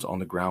 yards on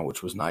the ground,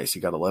 which was nice. He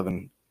got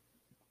 11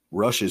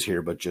 rushes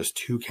here, but just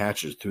 2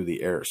 catches through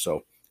the air.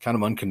 So kind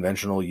of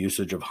unconventional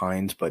usage of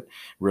Hines, but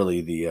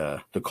really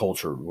the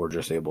culture were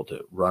just able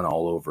to run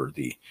all over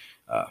the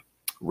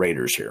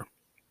Raiders here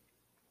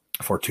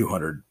for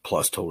 200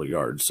 plus total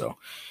yards. So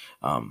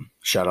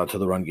shout out to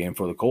the run game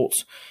for the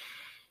Colts.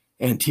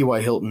 And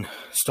T.Y. Hilton,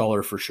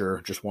 staller for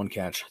sure, just 1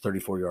 catch,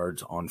 34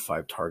 yards on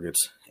 5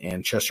 targets.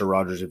 And Chester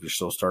Rogers, if you're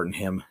still starting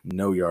him,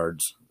 no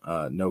yards,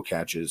 no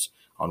catches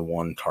on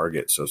 1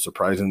 target. So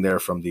surprising there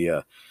from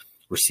the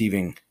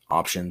receiving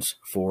options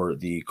for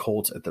the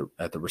Colts at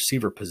the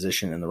receiver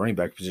position and the running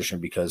back position,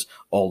 because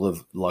all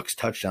of Luck's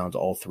touchdowns,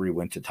 all 3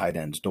 went to tight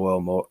ends,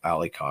 Doyle, Mo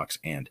Alley-Cox,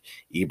 and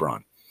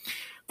Ebron.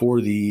 For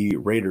the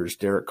Raiders,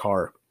 Derek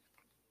Carr,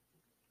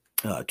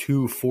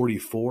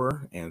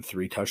 244 and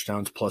 3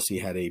 touchdowns, plus he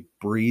had a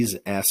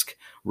Breeze-esque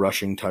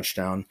rushing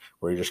touchdown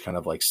where he just kind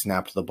of like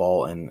snapped the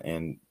ball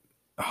and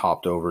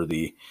hopped over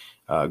the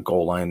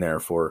goal line there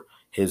for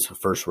his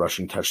first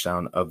rushing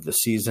touchdown of the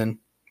season.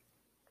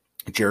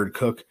 Jared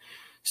Cook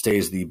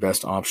stays the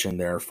best option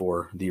there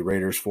for the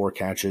Raiders, 4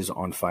 catches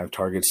on 5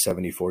 targets,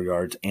 74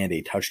 yards, and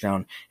a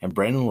touchdown. And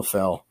Brandon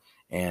LaFell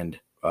and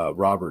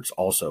Roberts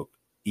also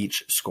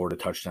each scored a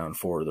touchdown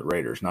for the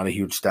Raiders. Not a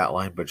huge stat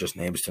line, but just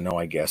names to know,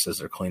 I guess, as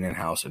they're cleaning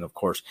house. And, of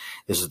course,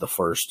 this is the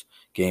first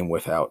game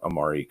without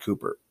Amari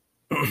Cooper.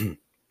 Jalen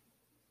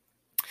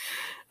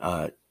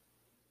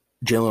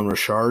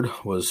Richard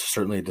was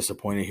certainly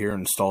disappointed here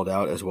and stalled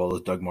out, as well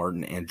as Doug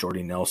Martin and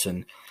Jordy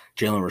Nelson.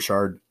 Jalen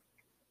Richard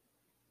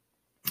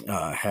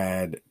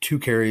had 2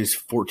 carries,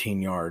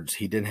 14 yards.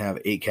 He did have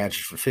 8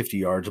 catches for 50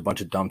 yards, a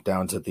bunch of dump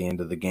downs at the end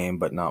of the game,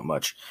 but not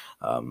much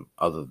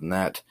other than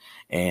that.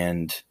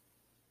 And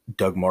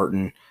Doug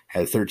Martin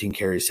had 13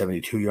 carries,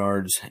 72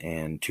 yards,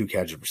 and 2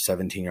 catches for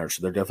 17 yards.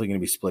 So they're definitely going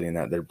to be splitting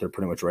that. They're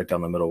pretty much right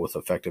down the middle with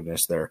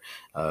effectiveness there.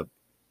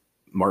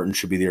 Martin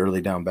should be the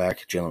early down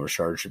back. Jalen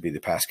Richard should be the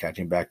pass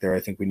catching back there. I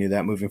think we knew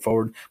that moving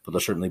forward, but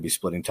they'll certainly be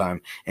splitting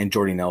time. And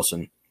Jordy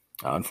Nelson,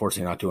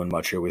 unfortunately, not doing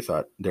much here. We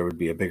thought there would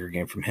be a bigger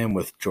game from him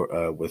with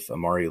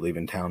Amari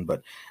leaving town,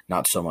 but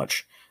not so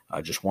much.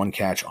 Just 1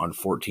 catch on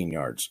 14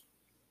 yards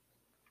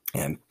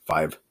and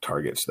 5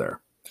 targets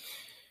there.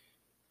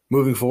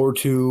 Moving forward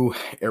to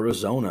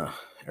Arizona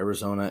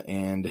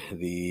and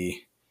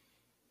the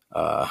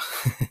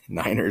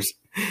Niners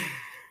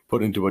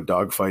put into a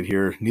dogfight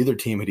here. Neither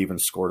team had even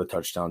scored a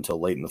touchdown until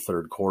late in the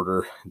third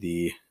quarter.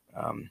 The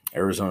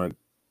Arizona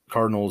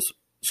Cardinals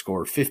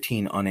scored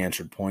 15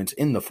 unanswered points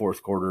in the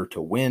fourth quarter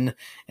to win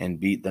and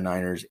beat the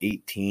Niners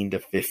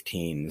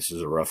 18-15. This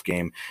is a rough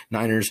game.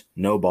 Niners,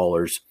 no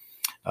ballers.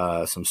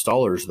 Some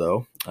stallers,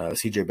 though.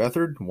 C.J.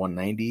 Beathard,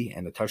 190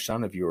 and a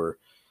touchdown if you were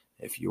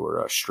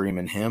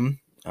streaming him.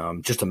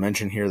 Just to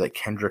mention here that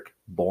Kendrick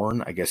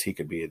Bourne, I guess he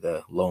could be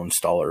the lone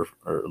staller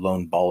or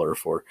lone baller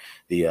for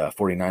the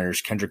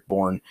 49ers. Kendrick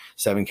Bourne,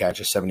 7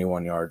 catches,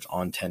 71 yards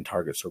on 10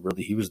 targets. So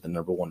really he was the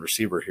number 1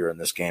 receiver here in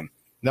this game.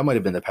 That might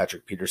have been the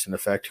Patrick Peterson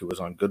effect, who was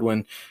on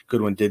Goodwin.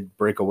 Goodwin did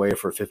break away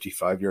for a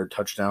 55-yard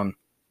touchdown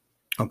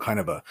on kind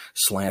of a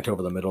slant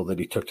over the middle that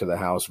he took to the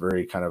house,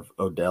 very kind of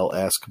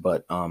Odell-esque,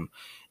 but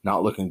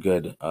not looking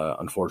good,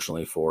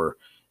 unfortunately, for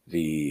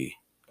the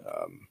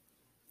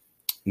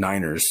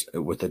Niners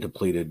with the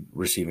depleted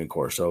receiving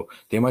core. So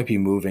they might be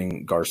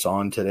moving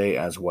Garcon today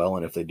as well,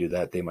 and if they do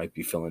that, they might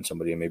be filling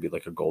somebody, maybe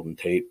like a Golden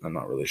Tate. I'm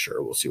not really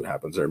sure. We'll see what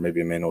happens there.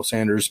 Maybe Emmanuel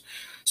Sanders,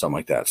 something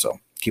like that.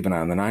 So keep an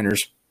eye on the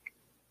Niners.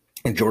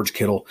 And George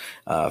Kittle,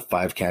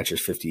 5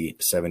 catches,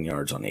 57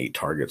 yards on 8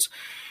 targets.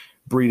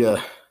 Breida,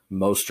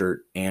 Mostert,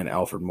 and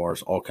Alfred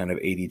Morris all kind of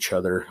ate each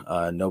other.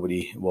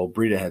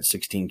 Breida had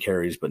 16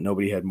 carries, but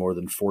nobody had more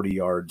than 40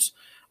 yards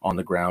on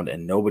the ground,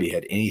 and nobody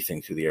had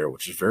anything through the air,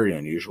 which is very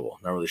unusual.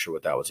 Not really sure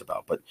what that was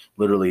about, but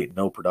literally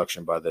no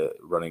production by the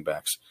running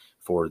backs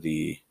for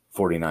the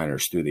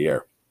 49ers through the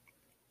air.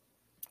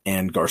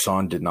 And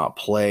Garcon did not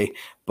play,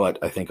 but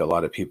I think a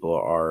lot of people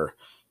are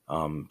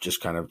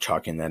just kind of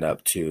chalking that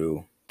up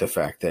to the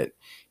fact that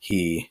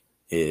he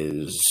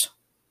is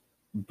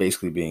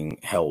basically being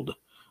held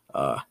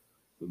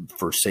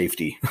for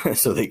safety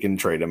so they can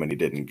trade him, and he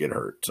didn't get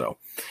hurt. So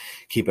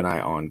keep an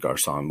eye on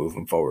Garcon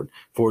moving forward.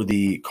 For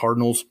the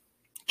Cardinals,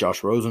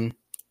 Josh Rosen,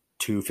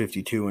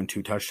 252 and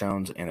 2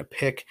 touchdowns and a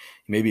pick.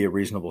 Maybe a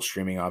reasonable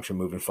streaming option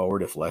moving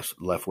forward if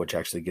Leftwich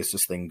actually gets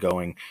this thing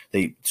going.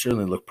 They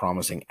certainly look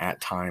promising at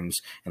times,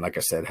 and like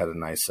I said, had a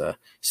nice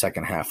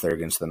second half there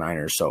against the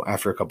Niners. So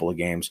after a couple of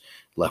games,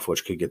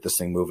 Leftwich could get this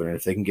thing moving, and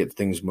if they can get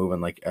things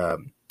moving like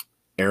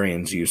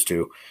Arians used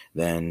to,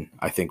 then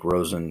I think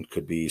Rosen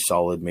could be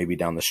solid maybe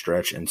down the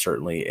stretch, and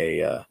certainly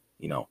a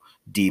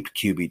deep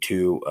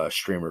QB2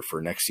 streamer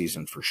for next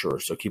season for sure.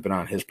 So keep an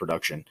eye on his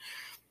production.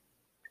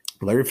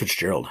 Larry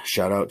Fitzgerald,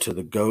 shout out to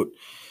the GOAT,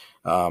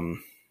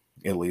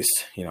 at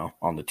least,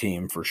 on the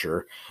team for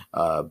sure.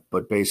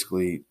 But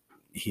basically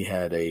he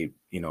had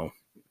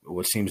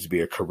what seems to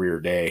be a career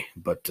day,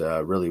 but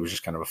really was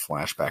just kind of a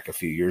flashback a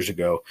few years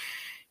ago.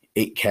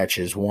 8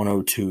 catches,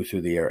 102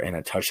 through the air, and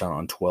a touchdown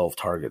on 12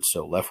 targets.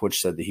 So Leftwich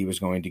said that he was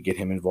going to get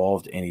him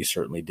involved, and he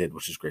certainly did,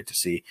 which is great to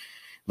see.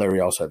 Larry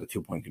also had the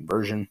 2-point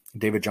conversion.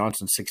 David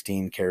Johnson,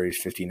 16 carries,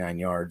 59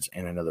 yards,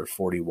 and another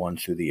 41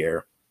 through the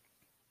air.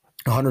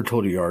 100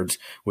 total yards,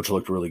 which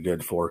looked really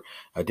good for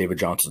David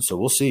Johnson. So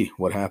we'll see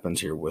what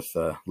happens here with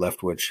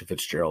Leftwich,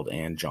 Fitzgerald,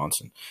 and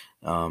Johnson.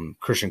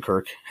 Christian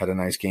Kirk had a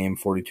nice game,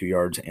 42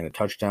 yards and a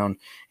touchdown.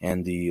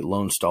 And the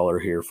lone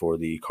staller here for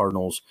the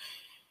Cardinals,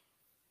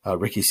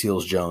 Ricky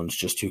Seals-Jones,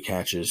 just 2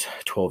 catches,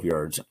 12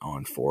 yards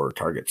on 4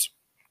 targets.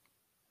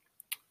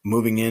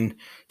 Moving in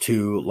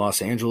to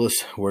Los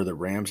Angeles, where the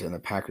Rams and the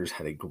Packers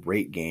had a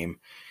great game.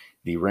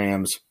 The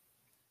Rams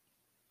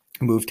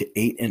moved to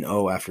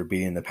 8-0 after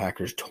beating the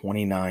Packers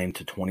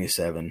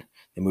 29-27.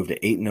 They moved to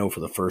 8-0 for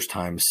the first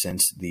time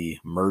since the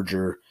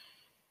merger.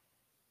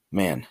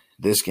 Man,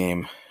 this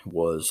game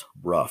was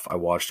rough. I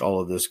watched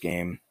all of this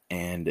game,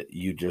 and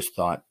you just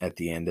thought at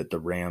the end that the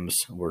Rams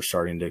were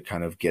starting to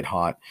kind of get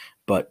hot,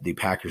 but the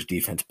Packers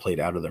defense played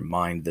out of their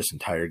mind this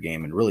entire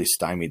game and really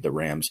stymied the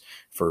Rams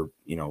for,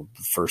 the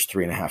first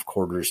 3.5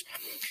 quarters.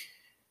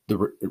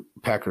 The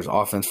Packers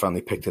offense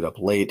finally picked it up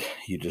late.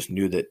 You just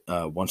knew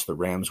that once the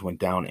Rams went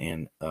down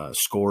and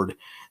scored,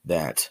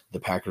 that the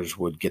Packers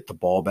would get the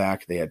ball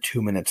back. They had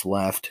 2 minutes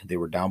left. They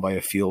were down by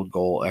a field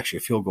goal. Actually,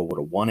 a field goal would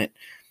have won it.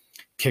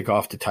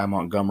 Kickoff to Ty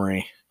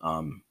Montgomery.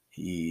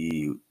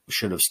 He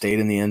should have stayed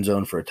in the end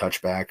zone for a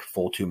touchback.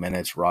 Full 2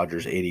 minutes.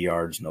 Rodgers, 80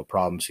 yards. No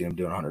problem. Seen him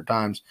doing 100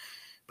 times.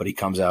 But he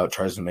comes out,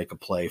 tries to make a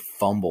play,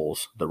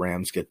 fumbles. The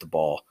Rams get the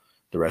ball.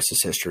 The rest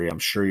is history. I'm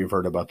sure you've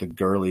heard about the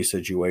Gurley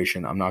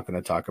situation. I'm not going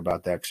to talk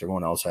about that because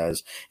everyone else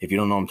has. If you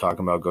don't know what I'm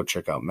talking about, go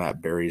check out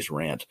Matt Berry's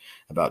rant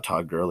about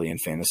Todd Gurley and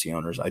fantasy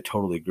owners. I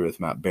totally agree with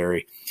Matt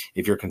Berry.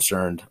 If you're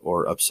concerned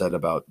or upset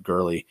about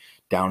Gurley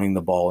downing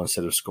the ball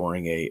instead of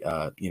scoring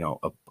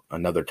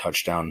another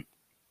touchdown,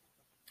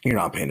 you're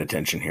not paying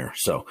attention here.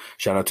 So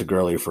shout out to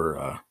Gurley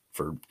for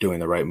doing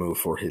the right move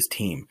for his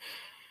team.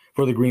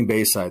 For the Green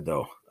Bay side,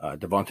 though,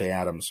 Devontae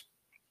Adams,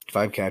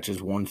 5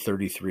 catches,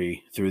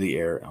 133 through the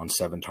air on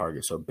 7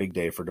 targets. So a big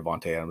day for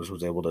Devontae Adams.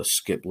 Was able to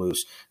skip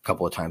loose a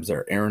couple of times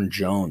there. Aaron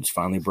Jones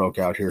finally broke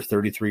out here.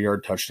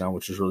 33-yard touchdown,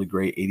 which is really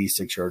great.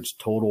 86 yards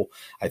total.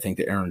 I think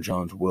that Aaron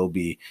Jones will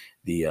be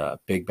the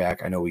big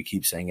back. I know we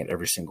keep saying it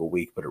every single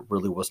week, but it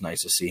really was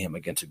nice to see him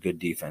against a good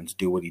defense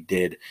do what he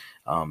did.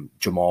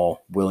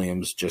 Jamal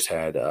Williams just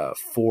had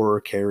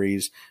 4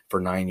 carries for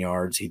 9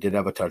 yards. He did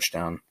have a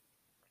touchdown.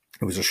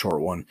 It was a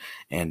short one,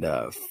 and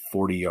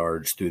 40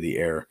 yards through the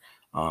air.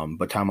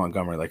 But Ty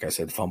Montgomery, like I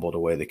said, fumbled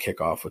away the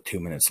kickoff with 2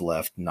 minutes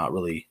left, not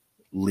really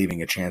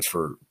leaving a chance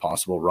for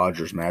possible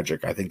Rodgers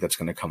magic. I think that's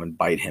going to come and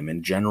bite him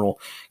in general,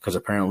 because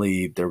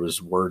apparently there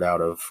was word out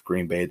of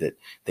Green Bay that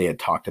they had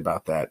talked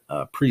about that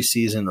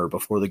preseason or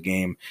before the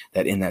game,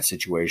 that in that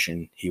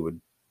situation he would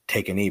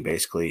take a knee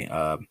basically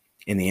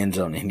in the end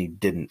zone, and he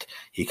didn't.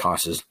 He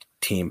cost his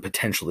team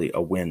potentially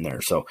a win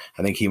there. So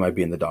I think he might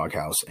be in the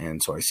doghouse.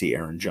 And so I see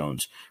Aaron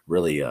Jones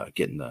really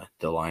getting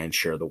the lion's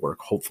share of the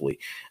work, hopefully.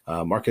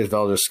 Marquez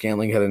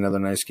Valdes-Scantling had another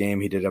nice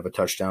game. He did have a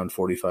touchdown,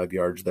 45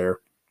 yards there.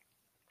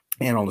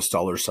 And on the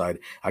Stoller side,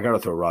 I got to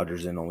throw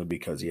Rodgers in only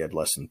because he had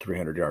less than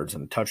 300 yards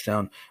and a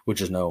touchdown,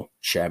 which is no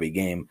shabby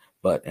game.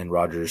 But in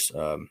Rodgers,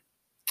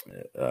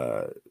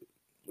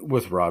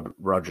 with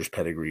Rodgers'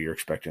 pedigree, you're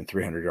expecting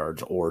 300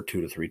 yards or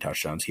 2 to 3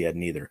 touchdowns. He had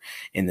neither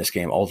in this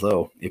game.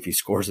 Although, if he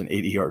scores an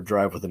 80-yard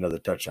drive with another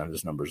touchdown,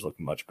 his numbers look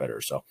much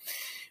better. So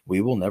we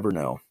will never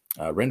know.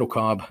 Randall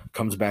Cobb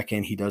comes back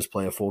in. He does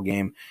play a full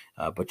game,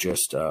 but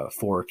just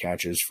 4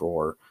 catches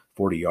for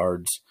 40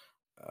 yards.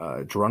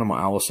 Geronimo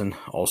Allison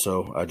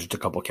also just a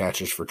couple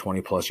catches for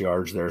 20-plus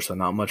yards there. So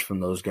not much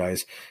from those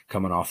guys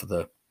coming off of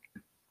the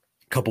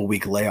couple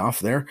week layoff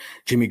there.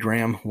 Jimmy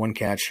Graham, 1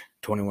 catch,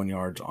 21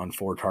 yards on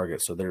 4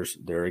 targets. So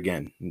there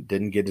again,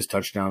 didn't get his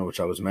touchdown, which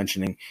I was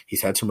mentioning.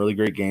 He's had some really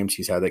great games.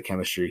 He's had that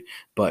chemistry,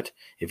 but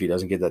if he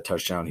doesn't get that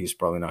touchdown, he's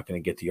probably not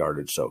going to get the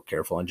yardage. So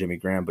careful on Jimmy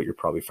Graham, but you're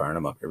probably firing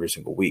him up every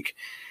single week.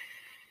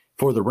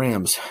 For the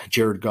Rams,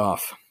 Jared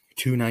Goff,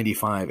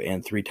 295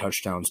 and 3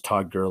 touchdowns.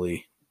 Todd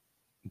Gurley,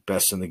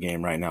 best in the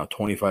game right now,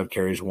 25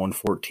 carries,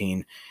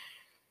 114,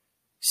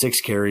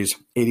 6 carries,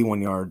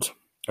 81 yards,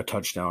 a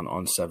touchdown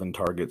on 7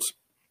 targets.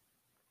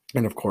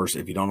 And of course,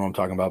 if you don't know what I'm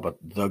talking about, but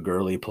the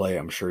Gurley play,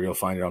 I'm sure you'll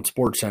find it on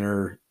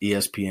SportsCenter,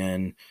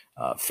 ESPN,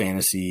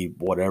 fantasy,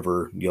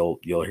 whatever. You'll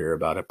hear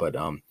about it. But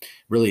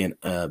really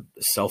a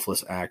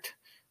selfless act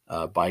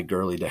by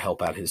Gurley to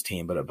help out his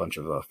team, but a bunch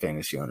of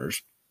fantasy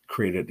owners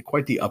created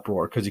quite the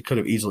uproar because he could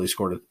have easily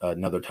scored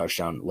another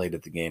touchdown late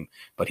at the game,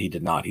 but he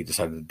did not. He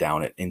decided to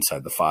down it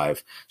inside the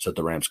 5 so that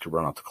the Rams could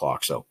run out the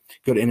clock. So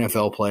good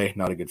NFL play,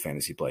 not a good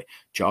fantasy play.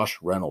 Josh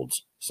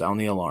Reynolds, sound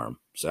the alarm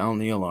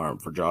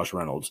for Josh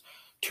Reynolds.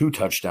 2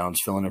 touchdowns,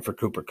 filling in for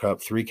Cooper Kupp,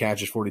 3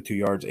 catches, 42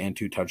 yards, and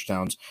 2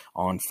 touchdowns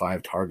on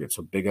 5 targets.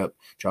 So big up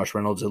Josh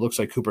Reynolds. It looks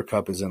like Cooper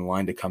Kupp is in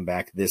line to come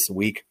back this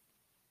week,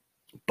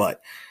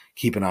 but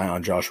keep an eye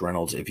on Josh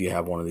Reynolds. If you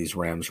have one of these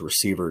Rams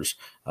receivers,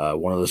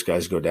 one of those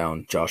guys go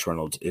down, Josh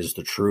Reynolds is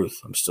the truth.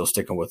 I'm still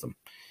sticking with him.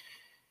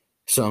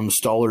 Some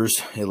stallers,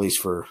 at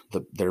least for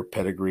their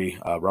pedigree.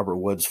 Robert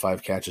Woods,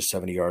 5 catches,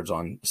 70 yards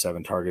on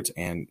 7 targets,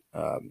 and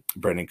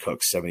Brandon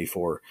Cooks,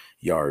 74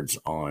 yards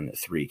on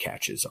 3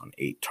 catches on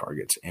 8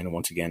 targets. And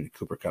once again,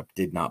 Cooper Kupp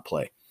did not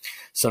play.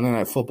 Sunday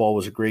Night Football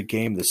was a great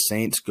game. The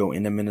Saints go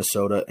into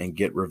Minnesota and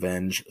get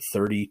revenge,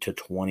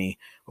 30-20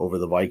 over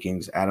the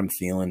Vikings. Adam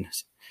Thielen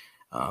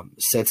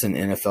sets an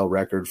NFL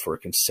record for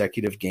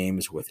consecutive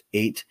games with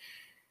 8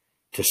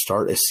 to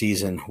start a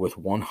season with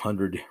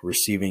 100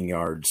 receiving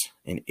yards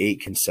in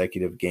 8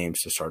 consecutive games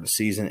to start a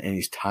season, and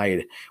he's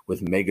tied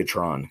with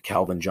Megatron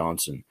Calvin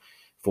Johnson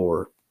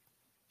for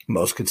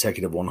most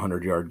consecutive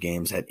 100-yard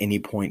games at any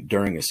point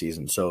during a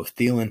season. So if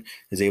Thielen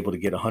is able to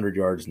get 100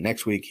 yards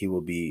next week, he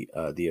will be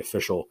the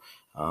official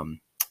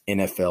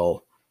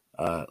NFL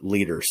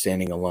leader,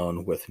 standing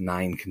alone with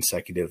 9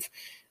 consecutive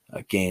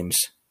games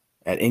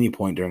at any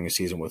point during a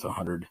season with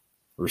 100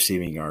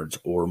 receiving yards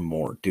or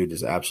more. Dude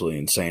is absolutely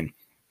insane.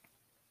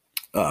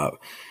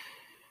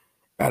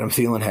 Adam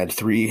Thielen had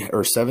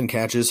 7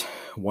 catches,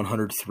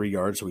 103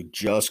 yards, so he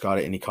just got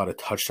it, and he caught a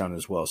touchdown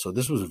as well. So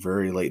this was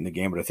very late in the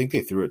game, but I think they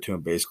threw it to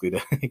him basically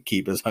to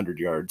keep his 100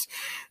 yards.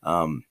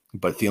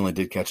 But Thielen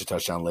did catch a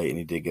touchdown late, and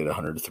he did get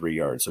 103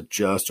 yards, so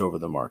just over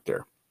the mark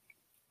there.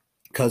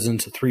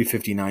 Cousins,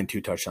 359,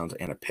 2 touchdowns,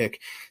 and a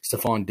pick.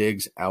 Stephon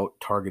Diggs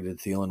out-targeted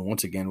Thielen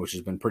once again, which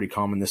has been pretty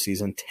common this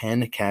season.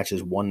 10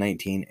 catches,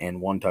 119,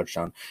 and 1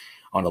 touchdown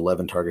on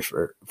 11 targets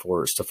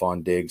for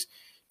Stephon Diggs.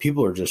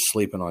 People are just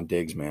sleeping on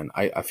Diggs, man.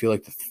 I feel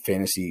like the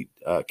fantasy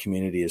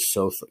community is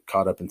so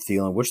caught up in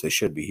Thielen, which they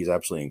should be. He's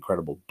absolutely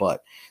incredible.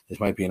 But this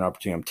might be an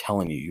opportunity. I'm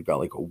telling you, you've got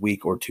like a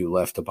week or 2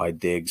 left to buy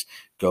Diggs.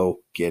 Go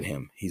get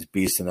him. He's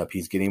beasting up.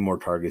 He's getting more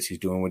targets. He's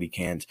doing what he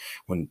can.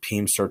 When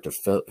teams start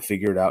to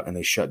figure it out and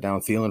they shut down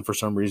Thielen for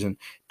some reason,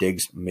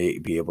 Diggs may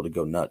be able to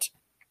go nuts.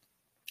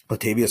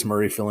 Latavius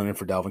Murray filling in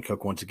for Dalvin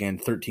Cook once again,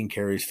 13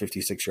 carries,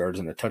 56 yards,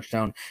 and a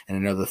touchdown, and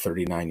another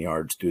 39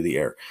 yards through the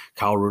air.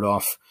 Kyle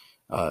Rudolph,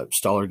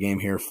 Staller game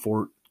here,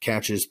 4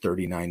 catches,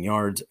 39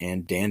 yards,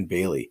 and Dan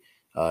Bailey,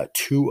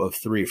 2 of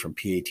 3 from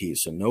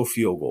PATs, so no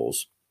field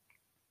goals.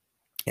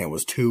 And it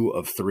was 2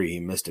 of 3. He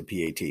missed a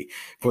PAT.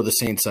 For the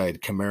Saints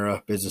side,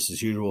 Kamara, business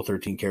as usual,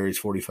 13 carries,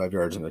 45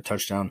 yards, and a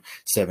touchdown,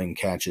 7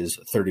 catches,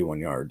 31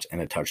 yards,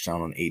 and a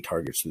touchdown on 8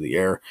 targets through the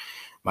air.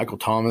 Michael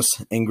Thomas,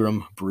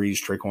 Ingram, Breeze,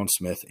 Traquan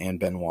Smith, and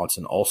Ben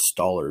Watson, all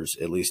stallers,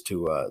 at least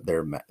to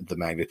the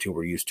magnitude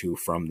we're used to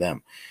from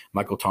them.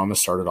 Michael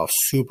Thomas started off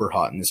super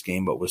hot in this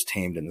game, but was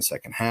tamed in the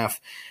second half.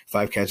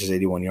 5 catches,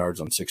 81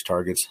 yards on 6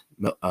 targets.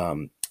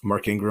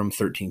 Mark Ingram,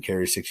 13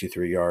 carries,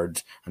 63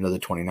 yards, another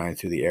 29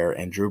 through the air,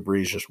 and Drew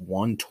Brees just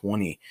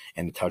 120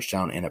 and a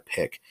touchdown and a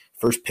pick.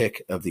 First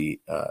pick of the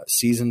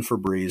season for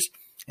Brees,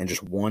 and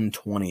just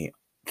 120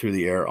 through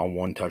the air on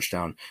 1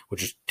 touchdown,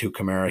 which is to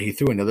Kamara. He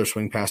threw another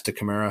swing pass to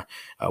Kamara,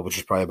 which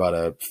is probably about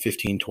a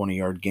 15,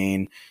 20-yard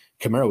gain.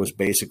 Kamara was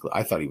basically,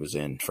 I thought he was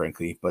in,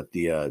 frankly, but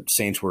the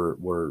Saints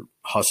were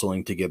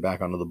hustling to get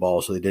back onto the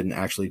ball, so they didn't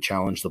actually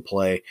challenge the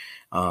play,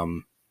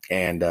 and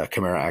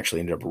Kamara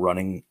actually ended up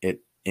running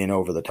it in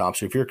over the top.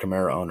 So if you're a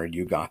Kamara owner,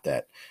 you got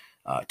that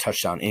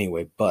touchdown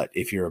anyway. But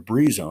if you're a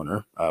Breeze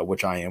owner,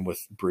 which I am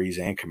with Breeze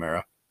and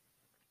Kamara,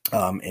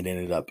 it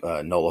ended up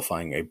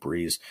nullifying a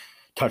Breeze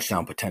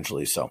touchdown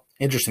potentially. So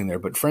interesting there.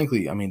 But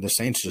frankly, I mean, the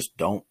Saints just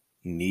don't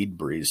need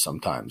Breeze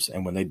sometimes.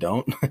 And when they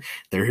don't,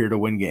 they're here to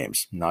win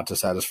games, not to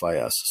satisfy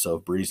us. So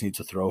if Breeze needs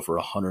to throw for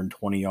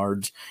 120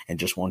 yards and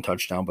just 1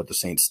 touchdown, but the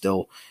Saints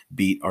still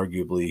beat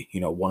arguably,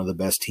 one of the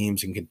best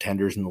teams and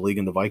contenders in the league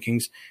in the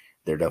Vikings,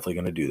 they're definitely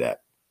going to do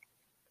that.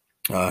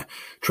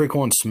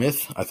 Traquan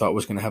Smith, I thought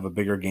was going to have a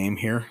bigger game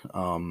here,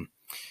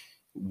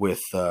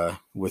 with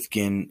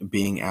Ginn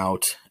being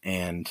out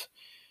and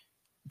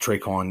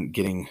Traquan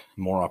getting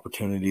more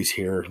opportunities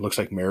here. Looks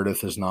like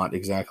Meredith is not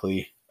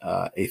exactly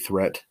a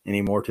threat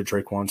anymore to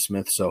Traquan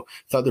Smith. So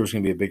thought there was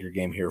going to be a bigger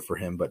game here for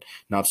him, but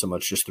not so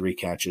much. Just 3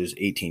 catches,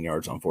 18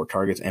 yards on 4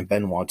 targets. And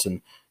Ben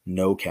Watson,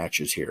 no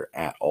catches here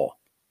at all.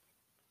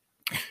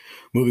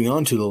 Moving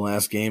on to the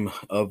last game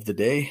of the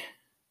day,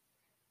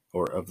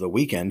 or of the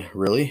weekend,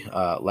 really.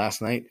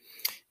 Last night,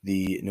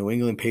 the New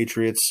England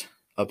Patriots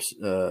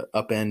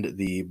upend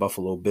the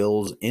Buffalo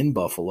Bills in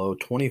Buffalo,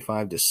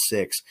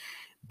 25-6.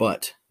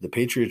 But the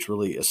Patriots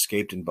really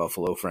escaped in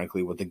Buffalo,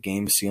 frankly, with a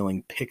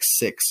game-sealing pick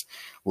 6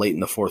 late in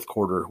the fourth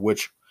quarter,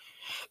 which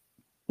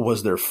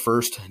was their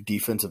first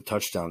defensive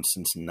touchdown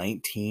since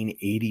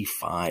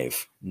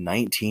 1985.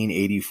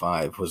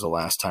 1985 was the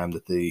last time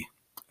that the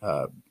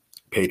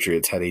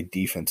Patriots had a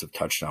defensive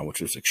touchdown,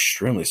 which was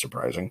extremely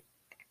surprising.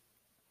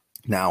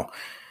 Now,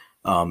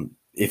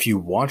 if you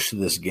watched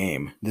this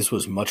game, this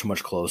was much,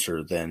 much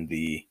closer than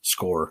the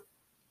score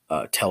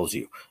tells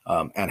you.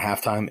 At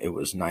halftime, it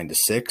was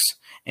 9-6,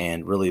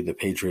 and really the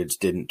Patriots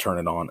didn't turn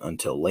it on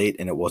until late,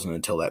 and it wasn't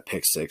until that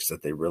pick 6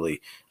 that they really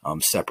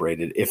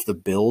separated. If the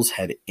Bills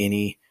had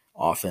any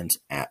offense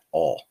at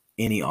all,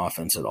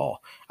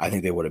 I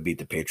think they would have beat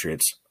the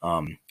Patriots.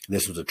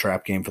 This was a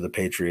trap game for the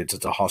Patriots.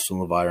 It's a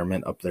hostile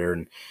environment up there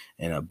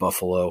in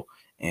Buffalo,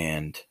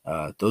 and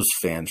those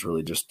fans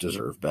really just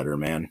deserve better,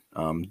 man.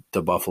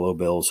 The Buffalo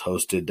Bills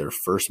hosted their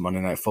first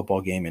Monday Night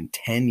Football game in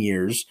 10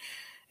 years,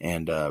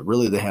 and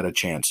really they had a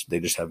chance. They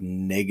just have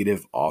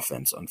negative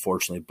offense,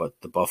 unfortunately, but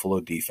the Buffalo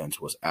defense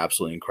was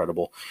absolutely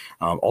incredible.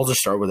 I'll just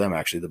start with them,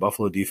 actually. The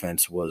Buffalo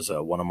defense was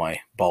one of my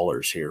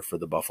ballers here for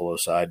the Buffalo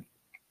side.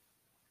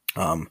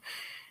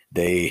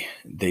 They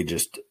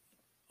just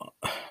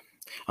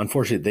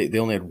unfortunately they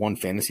only had 1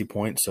 fantasy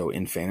point, so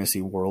in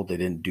fantasy world they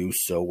didn't do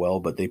so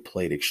well, but they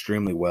played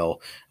extremely well.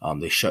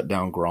 They shut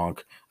down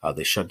Gronk,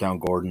 they shut down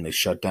Gordon, they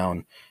shut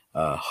down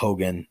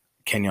Hogan.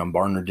 Kenyon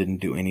Barner didn't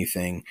do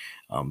anything.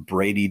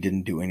 Brady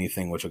didn't do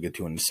anything, which I'll get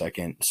to in a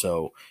second.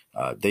 So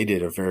they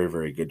did a very,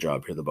 very good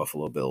job here, the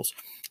Buffalo Bills.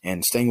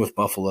 And staying with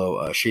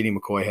Buffalo, Shady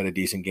McCoy had a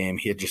decent game.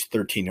 He had just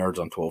 13 yards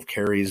on 12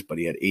 carries, but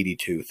he had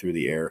 82 through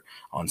the air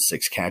on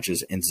 6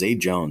 catches. And Zay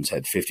Jones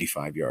had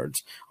 55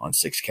 yards on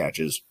 6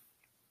 catches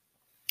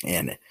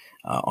and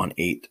on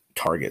 8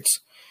 targets.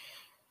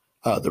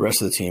 The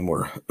rest of the team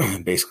were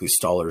basically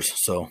stallers.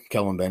 So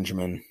Kelvin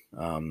Benjamin,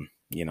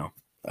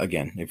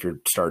 again, if you're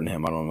starting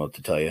him, I don't know what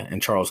to tell you.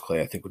 And Charles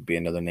Clay, I think, would be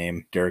another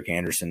name. Derek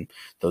Anderson,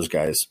 those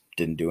guys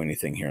didn't do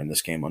anything here in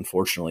this game,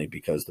 unfortunately,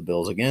 because the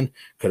Bills, again,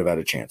 could have had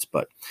a chance.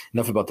 But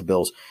enough about the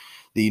Bills.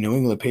 The New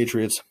England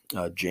Patriots,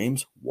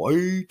 James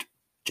White,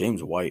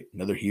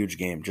 another huge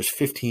game, just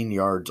 15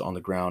 yards on the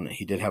ground.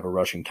 He did have a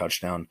rushing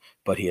touchdown,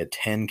 but he had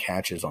 10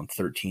 catches on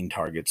 13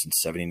 targets and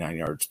 79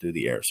 yards through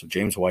the air. So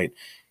James White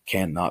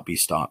cannot be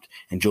stopped.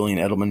 And Julian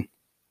Edelman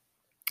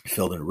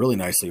filled in really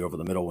nicely over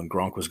the middle when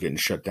Gronk was getting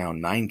shut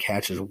down. 9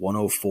 catches,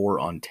 104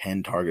 on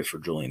 10 targets for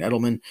Julian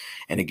Edelman.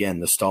 And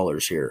again, the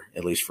stallers here,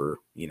 at least for,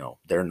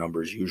 their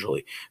numbers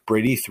usually.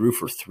 Brady threw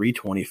for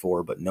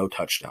 324, but no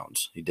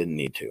touchdowns. He didn't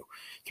need to.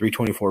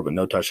 324, but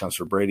no touchdowns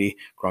for Brady.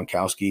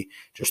 Gronkowski,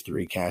 just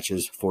 3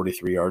 catches,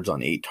 43 yards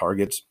on 8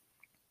 targets.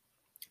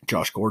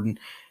 Josh Gordon,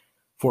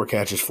 4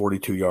 catches,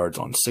 42 yards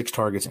on 6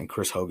 targets, and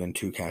Chris Hogan,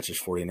 2 catches,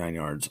 49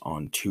 yards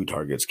on 2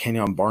 targets.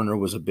 Kenyon Barner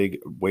was a big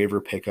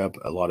waiver pickup.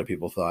 A lot of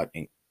people thought,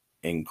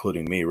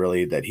 including me,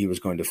 really, that he was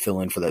going to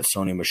fill in for that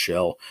Sony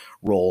Michel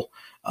role.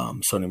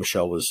 Sony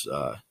Michel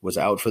was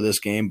out for this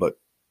game, but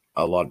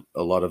a lot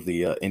of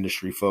the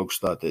industry folks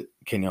thought that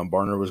Kenyon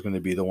Barner was going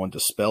to be the one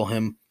to spell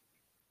him.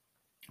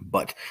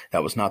 But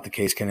that was not the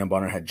case. Kenyon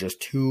Barner had just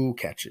 2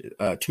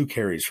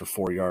 carries for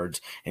 4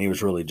 yards, and he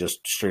was really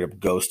just straight up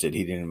ghosted.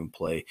 He didn't even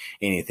play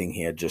anything.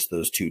 He had just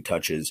those 2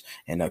 touches.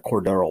 And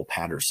Cordero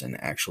Patterson,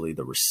 actually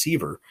the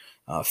receiver,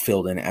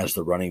 filled in as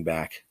the running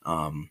back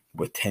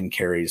with 10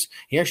 carries.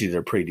 He actually did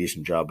a pretty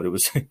decent job, but it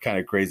was kind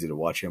of crazy to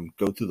watch him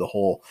go through the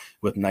hole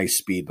with nice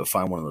speed, but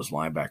find one of those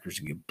linebackers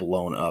and get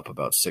blown up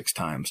about 6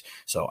 times.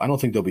 So I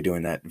don't think they'll be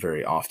doing that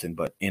very often,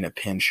 but in a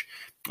pinch,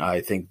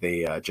 I think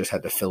they just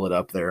had to fill it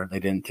up there. They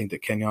didn't think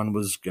that Kenyon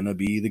was going to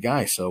be the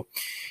guy, so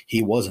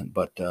he wasn't.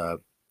 But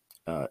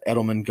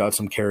Edelman got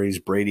some carries.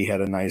 Brady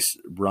had a nice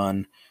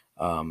run.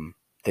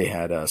 They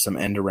had some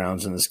end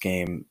arounds in this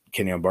game.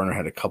 Kenyon Barner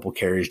had a couple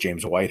carries.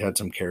 James White had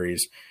some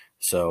carries.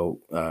 So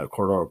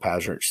Cordero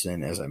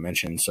Patterson, as I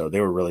mentioned. So they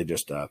were really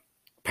just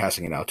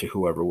passing it out to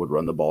whoever would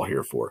run the ball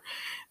here for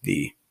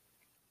the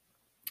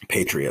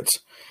Patriots.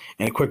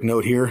 And a quick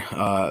note here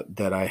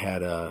that I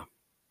had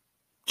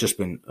just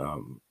been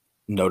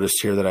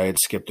noticed here that I had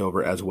skipped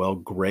over as well.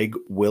 Greg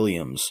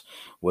Williams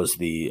was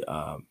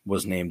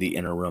named the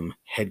interim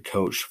head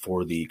coach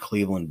for the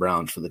Cleveland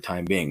Browns for the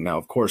time being. Now,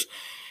 of course,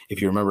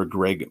 if you remember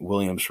Greg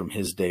Williams from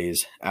his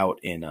days out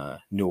in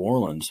New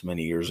Orleans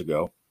many years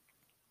ago,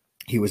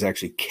 he was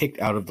actually kicked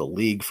out of the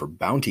league for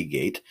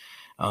Bountygate,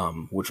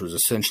 which was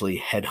essentially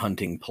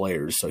headhunting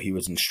players. So he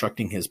was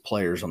instructing his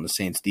players on the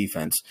Saints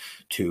defense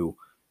to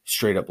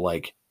straight up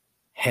like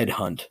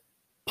headhunt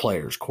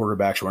players,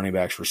 quarterbacks, running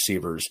backs,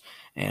 receivers,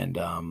 and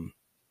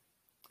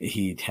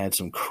he had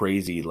some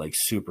crazy, like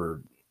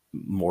super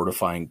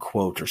mortifying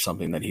quote or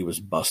something that he was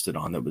busted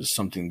on that was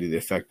something to the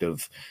effect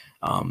of,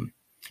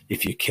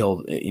 if you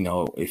kill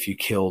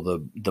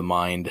the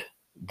mind,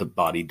 the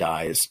body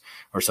dies,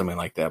 or something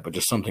like that, but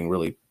just something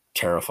really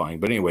terrifying.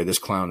 But anyway, this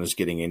clown is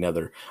getting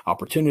another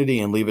opportunity,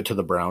 and leave it to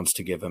the Browns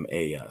to give him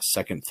a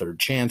second, third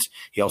chance.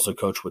 He also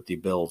coached with the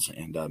Bills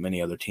and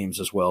many other teams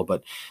as well,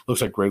 but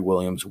looks like Greg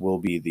Williams will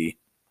be the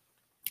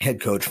head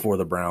coach for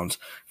the Browns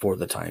for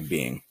the time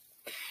being.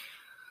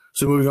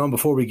 So moving on,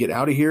 before we get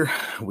out of here,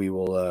 we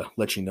will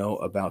let you know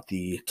about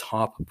the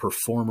top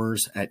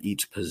performers at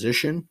each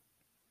position,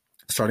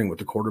 starting with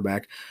the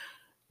quarterback: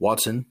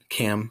 Watson,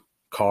 Cam,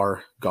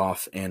 Carr,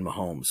 Goff, and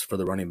Mahomes. For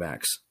the running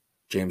backs: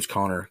 James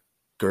Conner,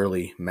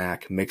 Gurley,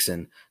 Mack,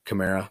 Mixon,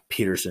 Kamara,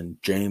 Peterson,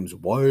 James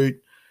White.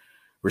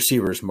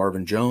 Receivers: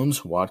 Marvin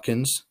Jones,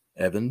 Watkins,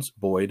 Evans,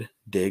 Boyd,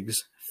 Diggs,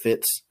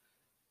 Fitz,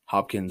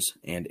 Hopkins,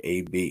 and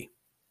AB.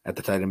 At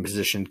the tight end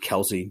position: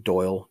 Kelsey,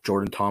 Doyle,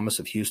 Jordan Thomas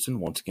of Houston.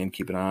 Once again,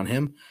 keep an eye on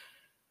him.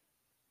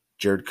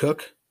 Jared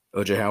Cook,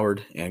 O.J.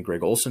 Howard, and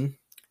Greg Olsen.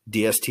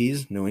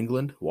 DSTs: New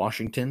England,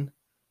 Washington,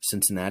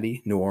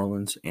 Cincinnati, New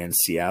Orleans, and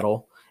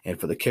Seattle. And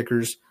for the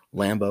kickers: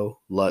 Lambo,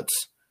 Lutz,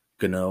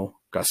 Gano,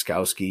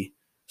 Gostkowski,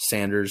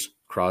 Sanders,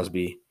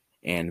 Crosby,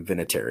 and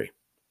Vinatieri.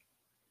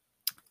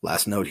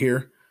 Last note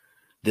here,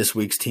 this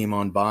week's team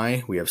on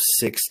bye, we have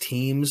 6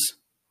 teams.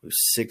 We have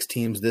 6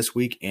 teams this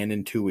week and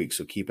in 2 weeks,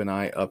 so keep an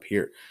eye up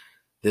here.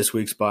 This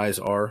week's byes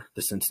are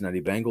the Cincinnati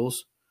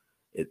Bengals,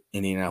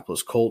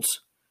 Indianapolis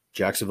Colts,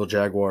 Jacksonville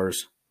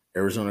Jaguars,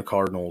 Arizona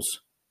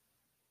Cardinals,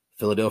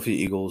 Philadelphia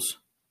Eagles,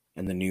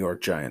 and the New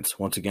York Giants.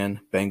 Once again,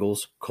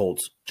 Bengals,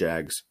 Colts,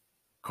 Jags,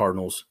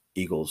 Cardinals,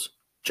 Eagles,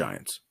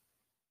 Giants.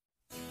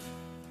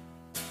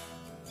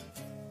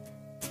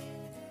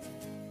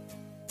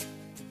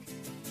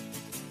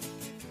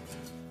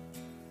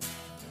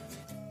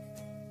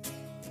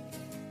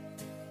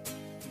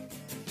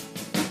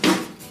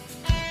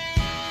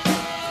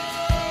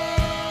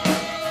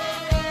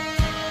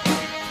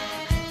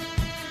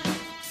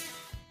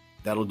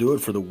 That'll do it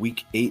for the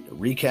Week 8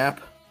 recap.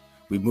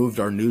 We moved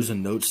our news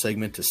and notes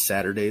segment to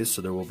Saturdays,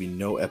 so there will be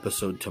no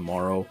episode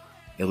tomorrow,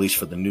 at least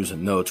for the news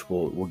and notes.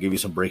 We'll give you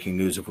some breaking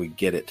news if we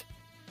get it,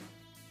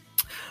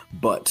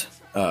 but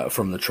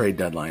from the trade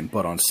deadline.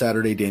 But on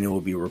Saturday, Daniel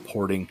will be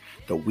reporting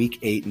the Week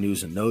 8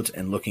 news and notes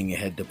and looking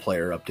ahead to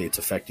player updates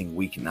affecting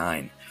Week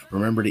 9.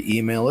 Remember to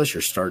email us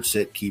your start,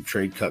 sit, keep,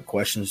 trade, cut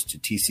questions to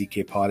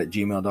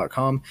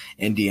tckpod@gmail.com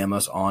and DM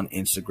us on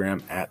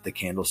Instagram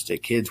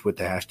 @thecandlestickkids with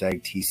the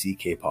hashtag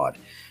TCKpod.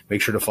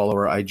 Make sure to follow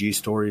our IG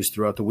stories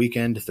throughout the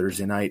weekend,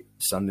 Thursday night,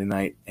 Sunday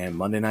night, and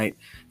Monday night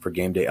for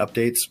game day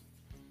updates.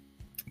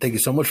 Thank you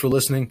so much for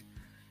listening.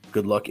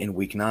 Good luck in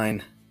Week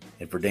 9.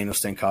 And for Daniel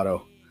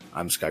Stancato,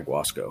 I'm Sky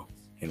Guasco,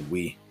 and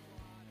we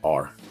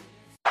are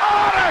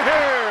Out of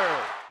here!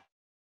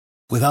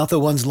 Without the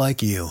ones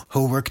like you,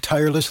 who work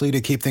tirelessly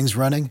to keep things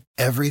running,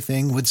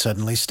 everything would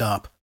suddenly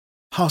stop.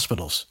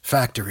 Hospitals,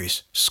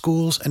 factories,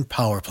 schools, and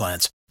power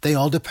plants, they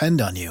all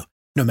depend on you.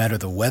 No matter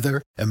the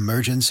weather,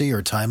 emergency,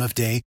 or time of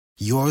day,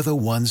 you're the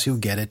ones who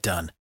get it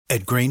done.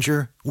 At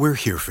Grainger, we're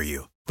here for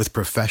you with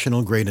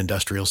professional-grade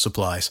industrial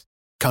supplies.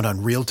 Count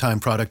on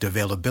real-time product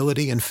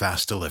availability and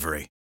fast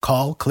delivery.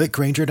 Call, click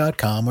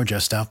Grainger.com, or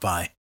just stop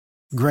by.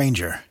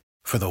 Grainger,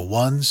 for the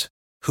ones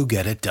who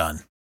get it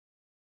done.